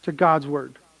to God's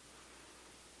word?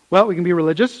 Well, we can be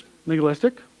religious,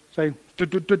 legalistic, say,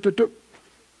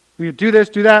 we do this,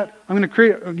 do that. I'm going to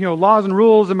create laws and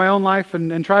rules in my own life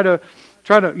and try to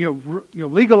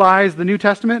legalize the New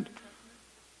Testament.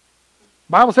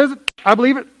 Bible says it, I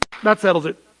believe it, that settles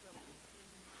it.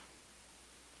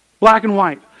 Black and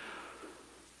white.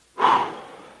 I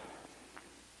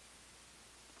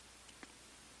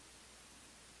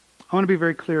want to be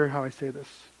very clear how I say this.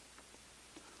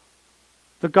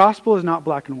 The gospel is not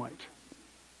black and white.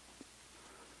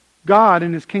 God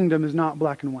in His kingdom is not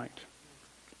black and white.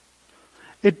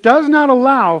 It does not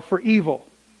allow for evil.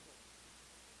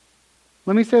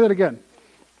 Let me say that again.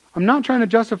 I'm not trying to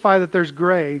justify that there's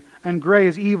gray, and gray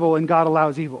is evil, and God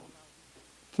allows evil.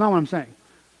 That's not what I'm saying.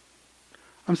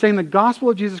 I'm saying the gospel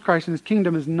of Jesus Christ and His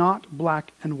kingdom is not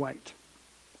black and white.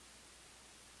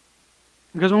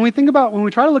 Because when we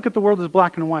try to look at the world as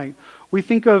black and white, we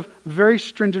think of very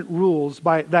stringent rules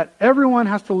that everyone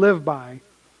has to live by.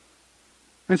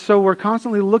 And so we're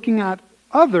constantly looking at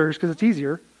others, because it's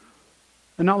easier,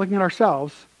 and not looking at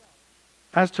ourselves,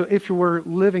 as to if we're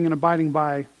living and abiding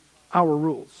by our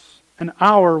rules, and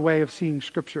our way of seeing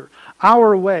Scripture,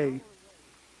 our way,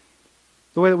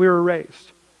 the way that we were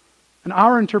raised, and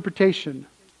our interpretation.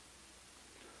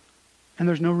 And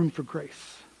there's no room for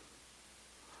grace.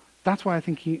 That's why I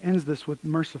think he ends this with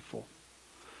merciful.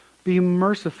 Be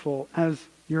merciful as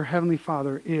your Heavenly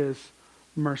Father is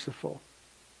merciful.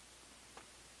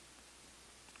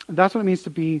 That's what it means to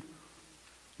be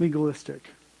legalistic.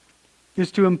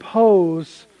 Is to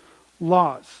impose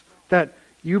laws. That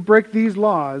you break these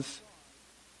laws,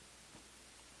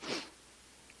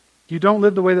 you don't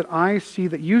live the way that I see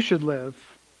that you should live,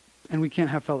 and we can't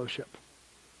have fellowship.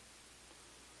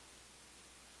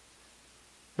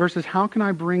 Versus, how can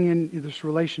I bring in this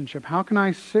relationship? How can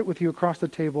I sit with you across the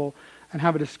table and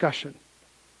have a discussion?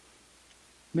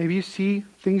 Maybe you see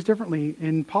things differently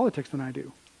in politics than I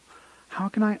do. How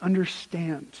can I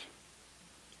understand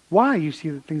why you see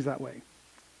things that way?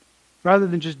 Rather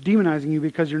than just demonizing you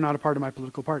because you're not a part of my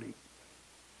political party.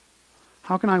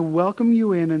 How can I welcome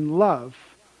you in love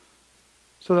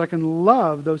so that I can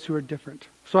love those who are different?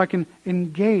 So I can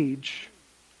engage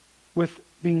with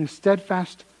being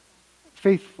steadfastly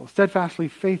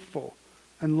faithful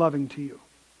and loving to you,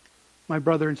 my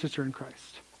brother and sister in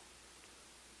Christ.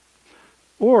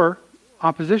 Or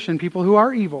opposition, people who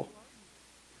are evil.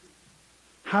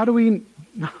 How do we...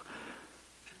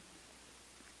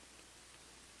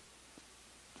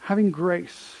 Having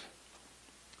grace,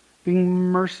 being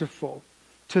merciful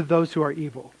to those who are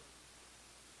evil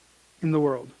in the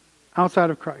world, outside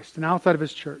of Christ and outside of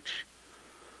His church.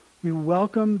 We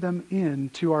welcome them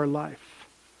into our life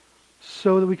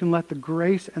so that we can let the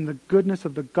grace and the goodness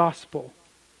of the gospel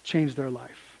change their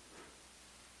life.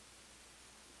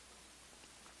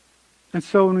 And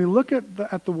so when we look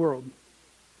at the world,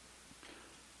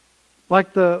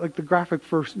 like the graphic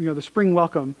for the spring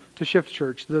welcome to Shift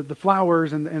Church, the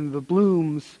flowers and the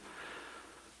blooms,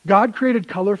 God created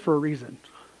color for a reason.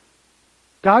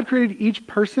 God created each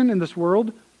person in this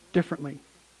world differently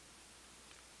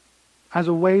as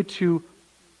a way to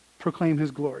proclaim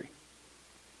His glory.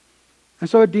 And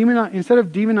so instead of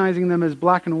demonizing them as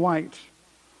black and white,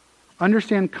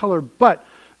 understand color, but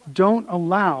don't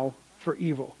allow for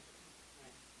evil.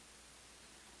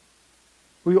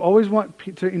 We always want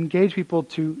to engage people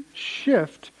to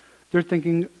shift their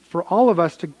thinking for all of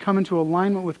us to come into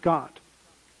alignment with God.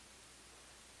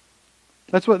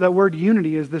 That's what that word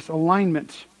unity is, this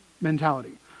alignment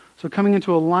mentality. So coming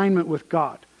into alignment with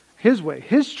God, His way,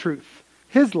 His truth,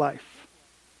 His life,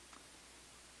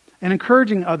 and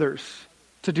encouraging others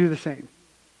to do the same.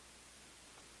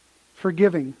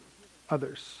 Forgiving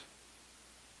others.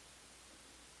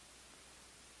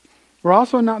 We're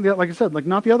also not, like I said,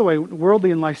 not the other way,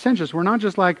 worldly and licentious. We're not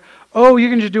just like, oh, you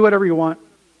can just do whatever you want.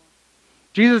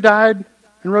 Jesus died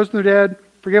and rose from the dead,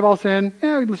 forgive all sin,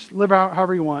 just live out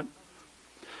however you want.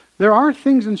 There are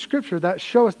things in Scripture that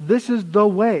show us this is the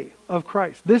way of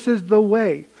Christ. This is the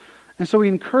way. And so we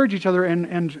encourage each other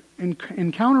and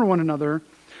encounter one another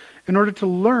in order to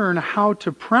learn how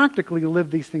to practically live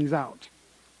these things out.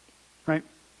 Right?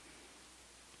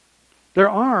 There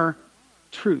are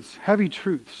truths, heavy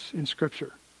truths in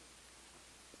Scripture.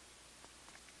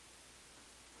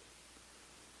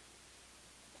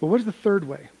 But what is the third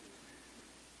way?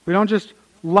 We don't just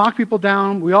lock people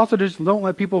down. We also just don't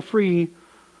let people free.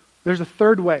 There's a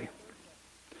third way.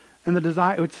 And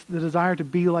it's the desire to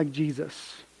be like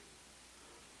Jesus.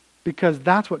 Because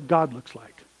that's what God looks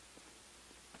like.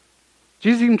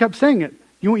 Jesus even kept saying it.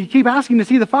 You keep asking to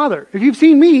see the Father. If you've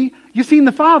seen me, you've seen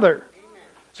the Father.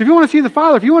 So if you want to see the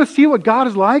Father, if you want to see what God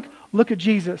is like, look at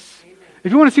Jesus.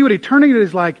 If you want to see what eternity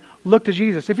is like, look to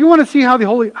Jesus. If you want to see how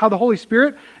the Holy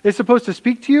Spirit is supposed to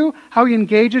speak to you, how He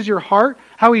engages your heart,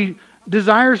 how He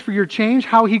desires for your change,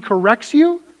 how He corrects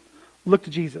you, look to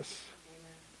Jesus.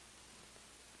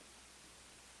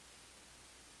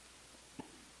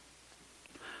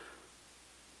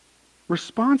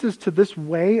 Responses to this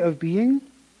way of being,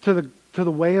 to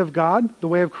the way of God, the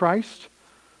way of Christ.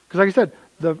 Because like I said,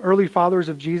 the early followers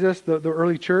of Jesus, the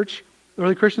early church, the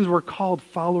early Christians were called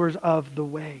followers of the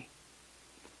way.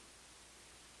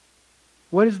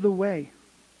 What is the way?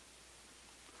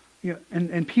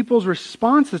 And people's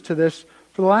responses to this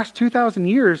for the last 2,000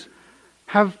 years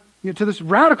have, to this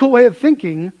radical way of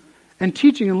thinking and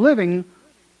teaching and living,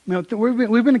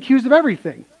 we've been accused of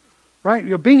everything,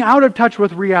 right? Being out of touch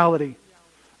with reality.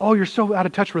 Oh, you're so out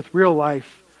of touch with real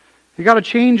life. You got to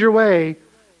change your way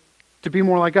to be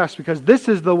more like us because this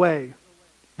is the way.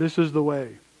 This is the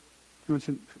way.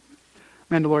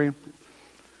 Mandalorian.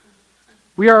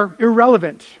 We are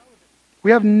irrelevant. We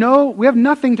have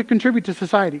nothing to contribute to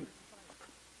society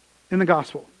in the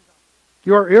gospel.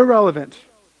 You are irrelevant,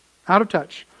 out of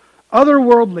touch,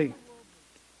 otherworldly.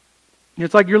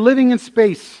 It's like you're living in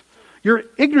space. You're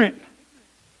ignorant.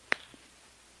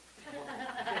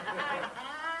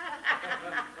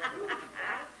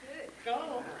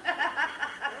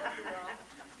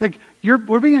 Like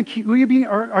we're being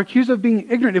accused of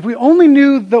being ignorant. If we only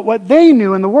knew what they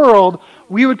knew in the world,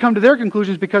 we would come to their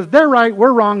conclusions because they're right,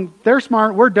 we're wrong, they're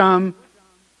smart, we're dumb.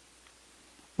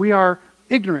 We are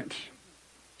ignorant,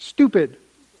 stupid.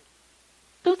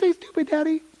 Don't say stupid,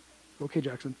 Daddy. Okay,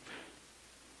 Jackson.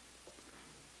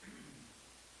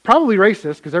 Probably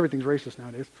racist, because everything's racist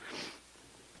nowadays.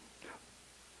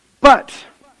 But,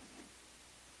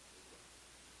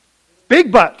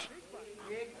 big but.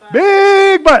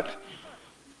 Big but.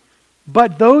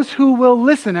 But those who will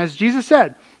listen, as Jesus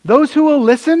said, those who will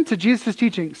listen to Jesus'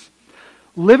 teachings,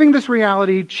 living this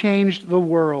reality changed the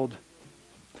world.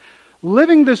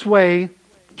 Living this way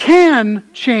can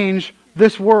change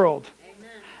this world.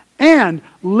 And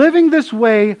living this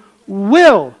way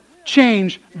will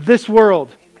change this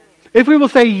world. If we will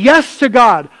say yes to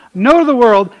God, no to the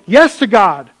world, yes to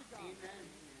God,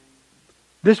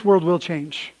 this world will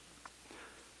change.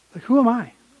 Like, who am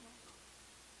I?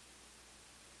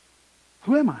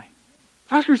 Who am I?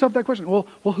 Ask yourself that question. Well,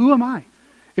 who am I?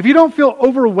 If you don't feel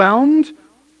overwhelmed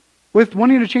with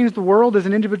wanting to change the world as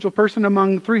an individual person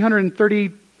among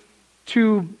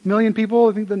 332 million people,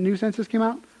 I think the new census came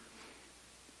out.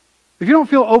 If you don't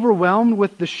feel overwhelmed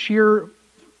with the sheer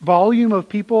volume of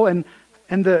people and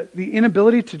the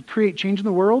inability to create change in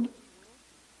the world, if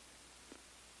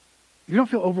you don't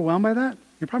feel overwhelmed by that,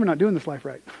 you're probably not doing this life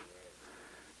right.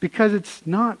 Because it's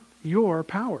not your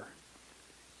power.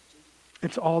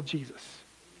 It's all Jesus.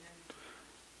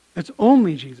 It's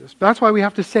only Jesus. That's why we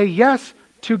have to say yes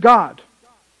to God.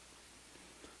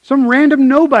 Some random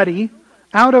nobody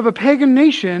out of a pagan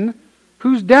nation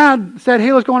whose dad said,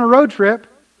 hey, let's go on a road trip,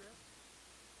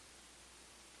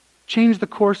 changed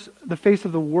the face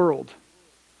of the world.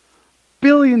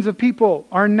 Billions of people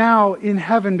are now in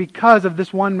heaven because of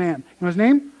this one man. You know his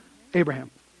name? Abraham.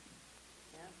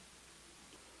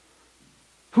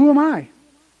 Who am I?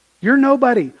 You're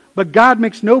nobody. But God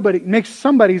makes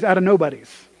somebodies out of nobodies.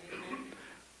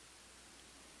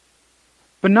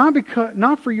 But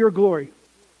not for your glory.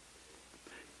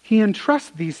 He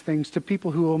entrusts these things to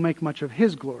people who will make much of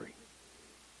His glory.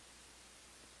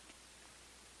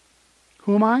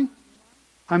 Who am I?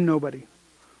 I'm nobody.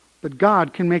 But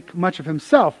God can make much of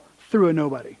Himself through a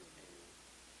nobody.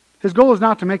 His goal is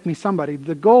not to make me somebody.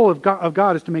 The goal of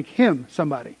God is to make Him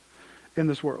somebody in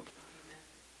this world.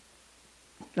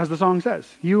 As the song says,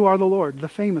 you are the Lord, the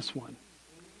famous one.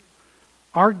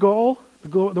 Our goal,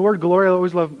 the word glory, I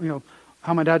always love,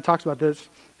 how my dad talks about this,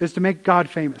 is to make God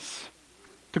famous.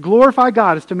 To glorify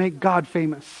God is to make God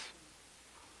famous.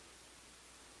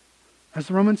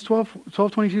 As Romans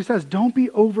 12:22 says, don't be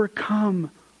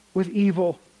overcome with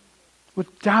evil,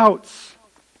 with doubts,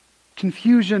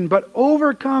 confusion, but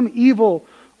overcome evil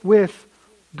with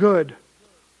good.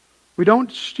 We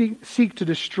don't seek to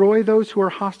destroy those who are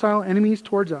hostile enemies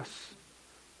towards us.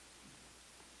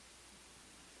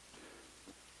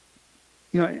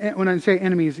 When I say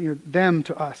enemies, them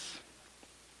to us.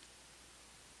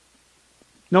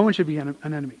 No one should be an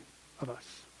enemy of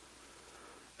us,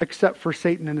 except for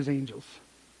Satan and his angels.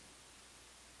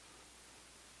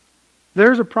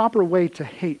 There's a proper way to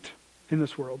hate in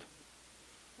this world.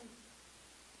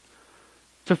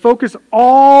 To focus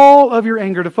all of your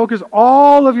anger, to focus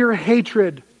all of your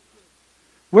hatred.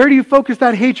 Where do you focus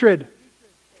that hatred?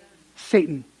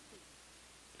 Satan.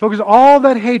 Focus all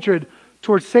that hatred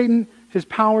towards Satan, his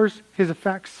powers, his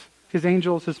effects, his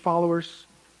angels, his followers.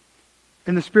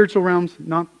 In the spiritual realms,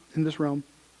 not in this realm.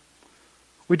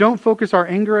 We don't focus our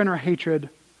anger and our hatred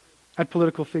at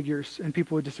political figures and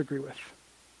people we disagree with.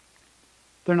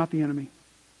 They're not the enemy.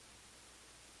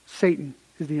 Satan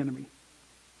is the enemy.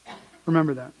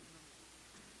 Remember that.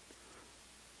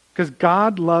 Because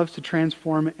God loves to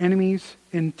transform enemies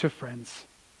into friends.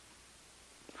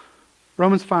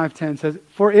 Romans 5:10 says,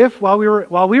 for if while we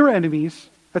were enemies,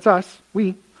 that's us,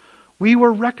 we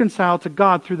were reconciled to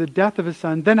God through the death of His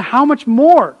Son, then how much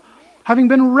more, having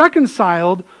been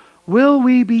reconciled, will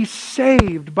we be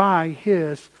saved by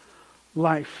His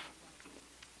life?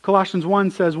 Colossians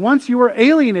 1 says, once you were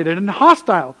alienated and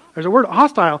hostile, there's a word,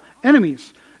 hostile,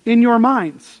 enemies, in your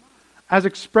minds, as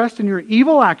expressed in your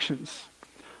evil actions.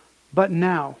 But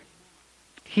now,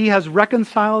 He has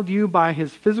reconciled you by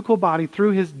His physical body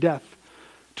through His death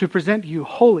to present you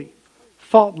holy,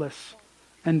 faultless,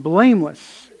 and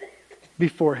blameless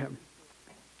before Him.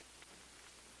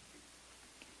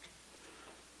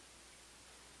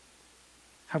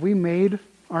 Have we made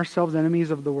ourselves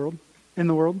enemies of the world, in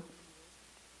the world?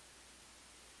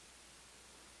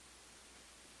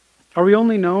 Are we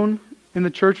only known in the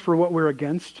church for what we're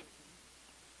against?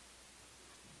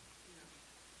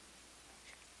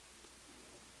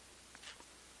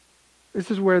 This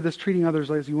is where this treating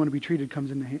others as you want to be treated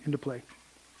comes into play.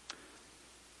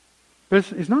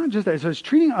 But it's not just that. It's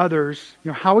treating others,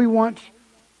 how we want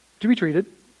to be treated.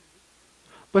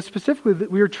 But specifically,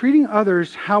 that we are treating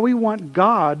others how we want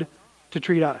God to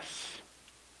treat us.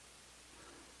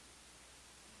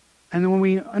 And then when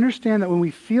we understand that, when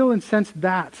we feel and sense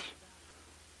that,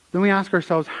 then we ask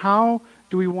ourselves, how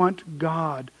do we want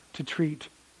God to treat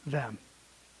them?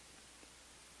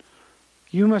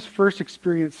 You must first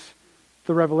experience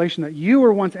the revelation that you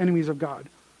were once enemies of God.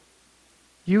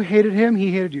 You hated Him,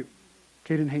 He hated you.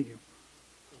 Okay, He didn't hate you.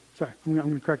 Sorry, I'm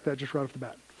going to correct that just right off the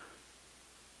bat.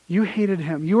 You hated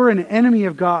Him. You were an enemy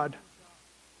of God.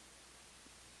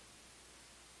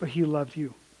 But He loved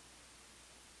you.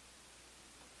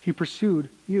 He pursued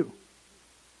you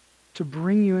to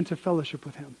bring you into fellowship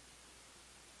with Him,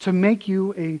 to make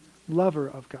you a lover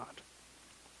of God.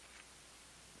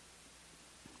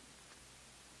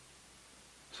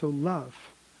 So love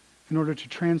in order to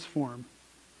transform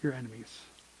your enemies.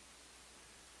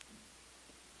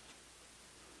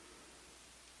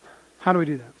 How do we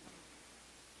do that?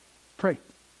 Pray.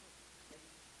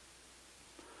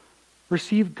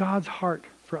 Receive God's heart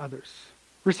for others.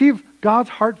 Receive God's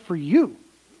heart for you.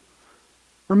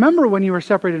 Remember when you were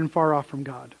separated and far off from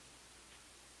God.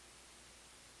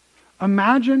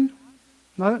 Imagine,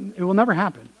 it will never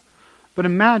happen, but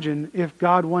imagine if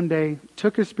God one day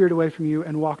took His Spirit away from you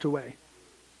and walked away.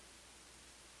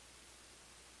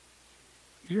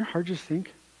 Does your heart just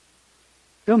sink?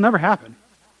 It'll never happen,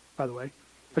 by the way.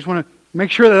 I just want to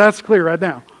make sure that that's clear right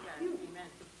now.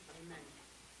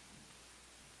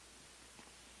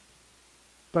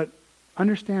 But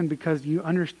understand, because you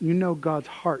know God's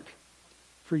heart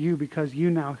for you, because you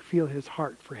now feel His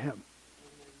heart for Him.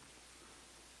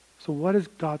 So what is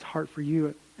God's heart for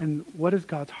you, and what is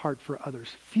God's heart for others?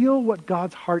 Feel what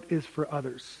God's heart is for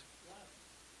others.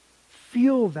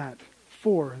 Feel that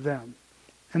for them.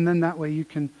 And then that way you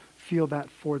can feel that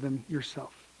for them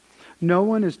yourself. No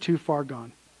one is too far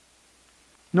gone.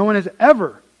 No one is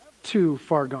ever too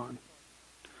far gone.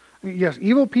 Yes,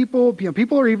 evil people,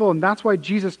 people are evil, and that's why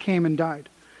Jesus came and died.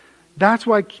 That's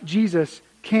why Jesus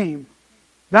came.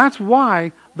 That's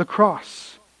why the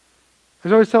cross.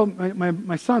 I always tell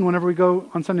my son whenever we go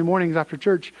on Sunday mornings after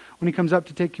church, when he comes up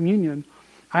to take communion,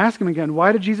 I ask him again,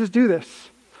 why did Jesus do this?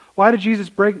 Why was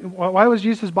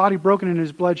Jesus' body broken and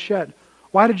his blood shed?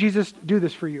 Why did Jesus do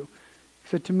this for you? He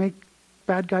said, to make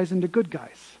bad guys into good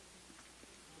guys.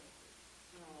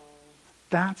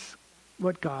 That's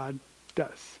what God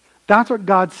does. That's what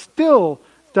God still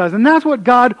does. And that's what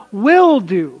God will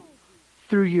do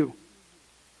through you,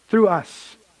 through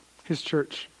us, his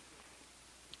church.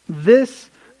 This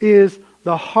is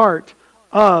the heart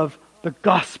of the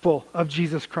gospel of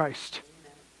Jesus Christ.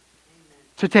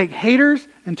 To take haters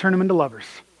and turn them into lovers.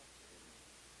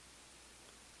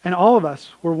 And all of us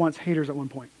were once haters at one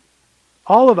point.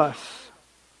 All of us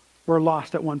were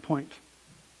lost at one point.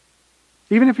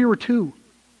 Even if you were 2.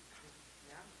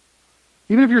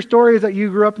 Even if your story is that you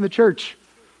grew up in the church.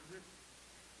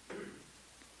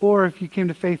 Or if you came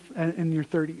to faith in your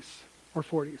 30s or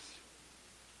 40s.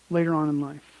 Later on in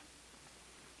life.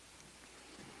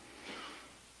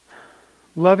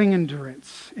 Loving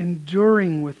endurance.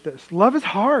 Enduring with this. Love is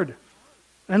hard.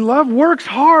 And love works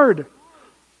hard.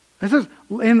 It says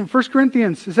in 1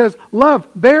 Corinthians, it says, love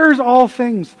bears all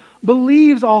things,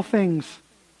 believes all things,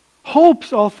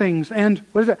 hopes all things, and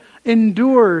what is that?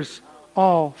 Endures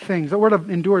all things. That word of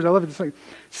endures, I love it. It's like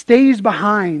stays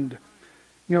behind.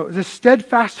 The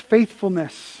steadfast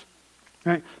faithfulness,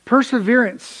 right?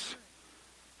 Perseverance.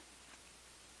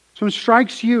 Someone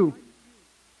strikes you,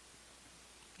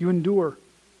 you endure.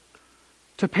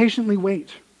 To patiently wait,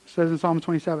 it says in Psalm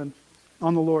 27,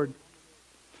 on the Lord.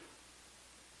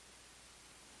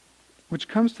 Which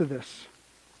comes to this.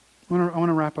 I want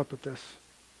to wrap up with this.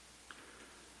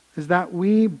 Is that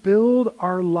we build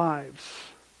our lives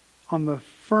on the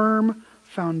firm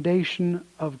foundation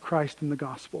of Christ and the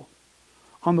gospel.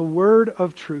 On the word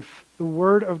of truth, the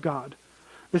word of God.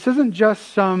 This isn't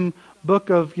just some book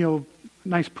of,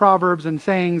 nice proverbs and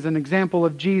sayings, an example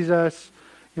of Jesus.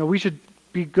 We should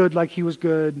be good like he was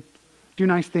good. Do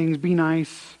nice things, be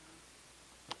nice.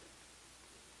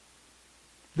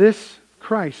 This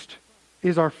Christ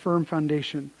is our firm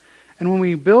foundation. And when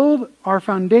we build our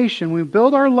foundation, we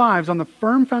build our lives on the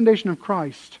firm foundation of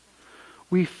Christ,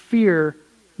 we fear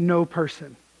no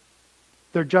person.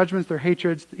 Their judgments, their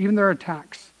hatreds, even their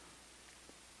attacks.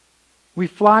 We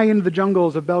fly into the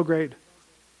jungles of Belgrade,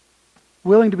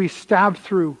 willing to be stabbed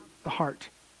through the heart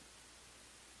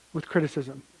with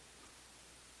criticism,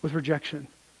 with rejection,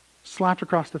 slapped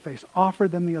across the face, offer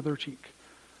them the other cheek.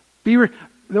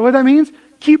 What that means?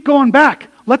 Keep going back.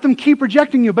 Let them keep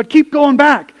rejecting you, but keep going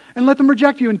back. And let them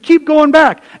reject you, and keep going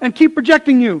back, and keep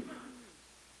rejecting you.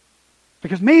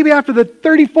 Because maybe after the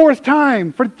 34th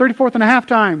time, 34th and a half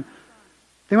time,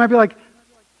 they might be like,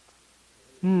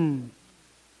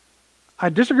 I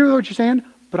disagree with what you're saying,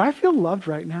 but I feel loved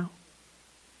right now.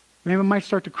 Maybe I might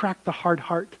start to crack the hard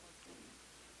heart.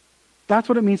 That's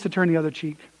what it means to turn the other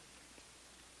cheek.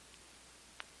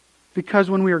 Because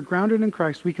when we are grounded in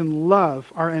Christ, we can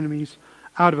love our enemies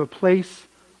out of a place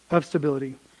of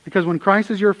stability. Because when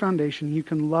Christ is your foundation, you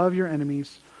can love your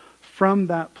enemies from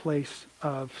that place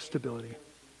of stability.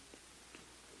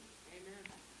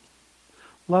 Amen.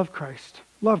 Love Christ,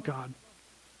 love God,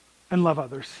 and love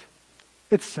others.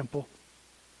 It's simple.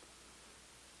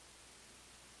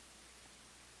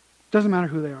 Doesn't matter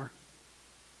who they are.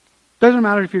 Doesn't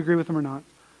matter if you agree with them or not.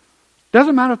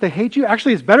 Doesn't matter if they hate you.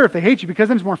 Actually, it's better if they hate you because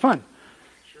then it's more fun.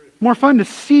 More fun to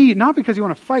see, not because you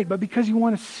want to fight, but because you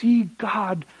want to see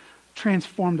God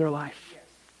transform their life. Yes.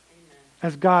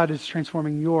 As God is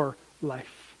transforming your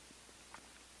life.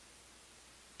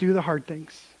 Do the hard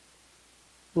things.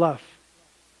 Love.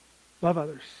 Love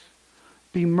others.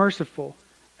 Be merciful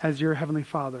as your Heavenly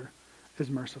Father is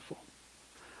merciful.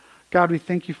 God, we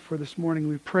thank you for this morning.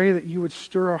 We pray that you would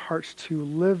stir our hearts to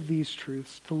live these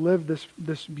truths, to live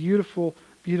this beautiful,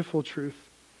 beautiful truth.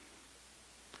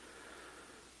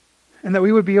 And that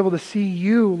we would be able to see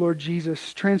you, Lord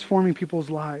Jesus, transforming people's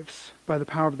lives by the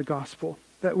power of the gospel.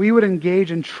 That we would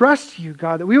engage and trust you,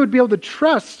 God. That we would be able to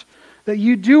trust that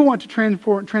you do want to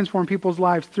transform people's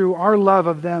lives through our love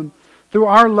of them, through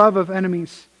our love of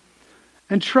enemies.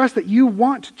 And trust that you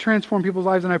want to transform people's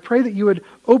lives. And I pray that you would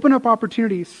open up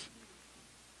opportunities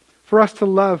for us to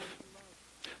love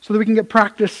so that we can get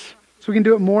practice, so we can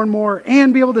do it more and more,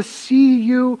 and be able to see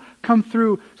you come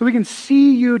through, so we can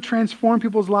see you transform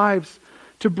people's lives,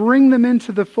 to bring them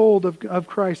into the fold of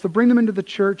Christ, to bring them into the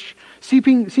church,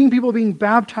 seeing people being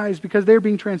baptized because they're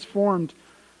being transformed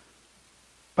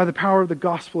by the power of the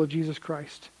gospel of Jesus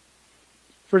Christ.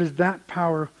 For it is that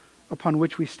power upon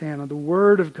which we stand, on the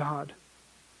Word of God,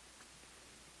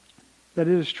 that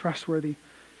it is trustworthy.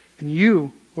 And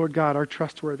you, Lord God, are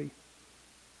trustworthy.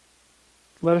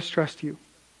 Let us trust you.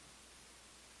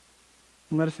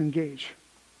 And let us engage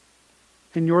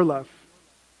in your love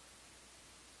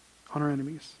on our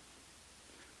enemies.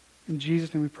 In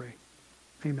Jesus' name we pray.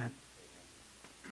 Amen.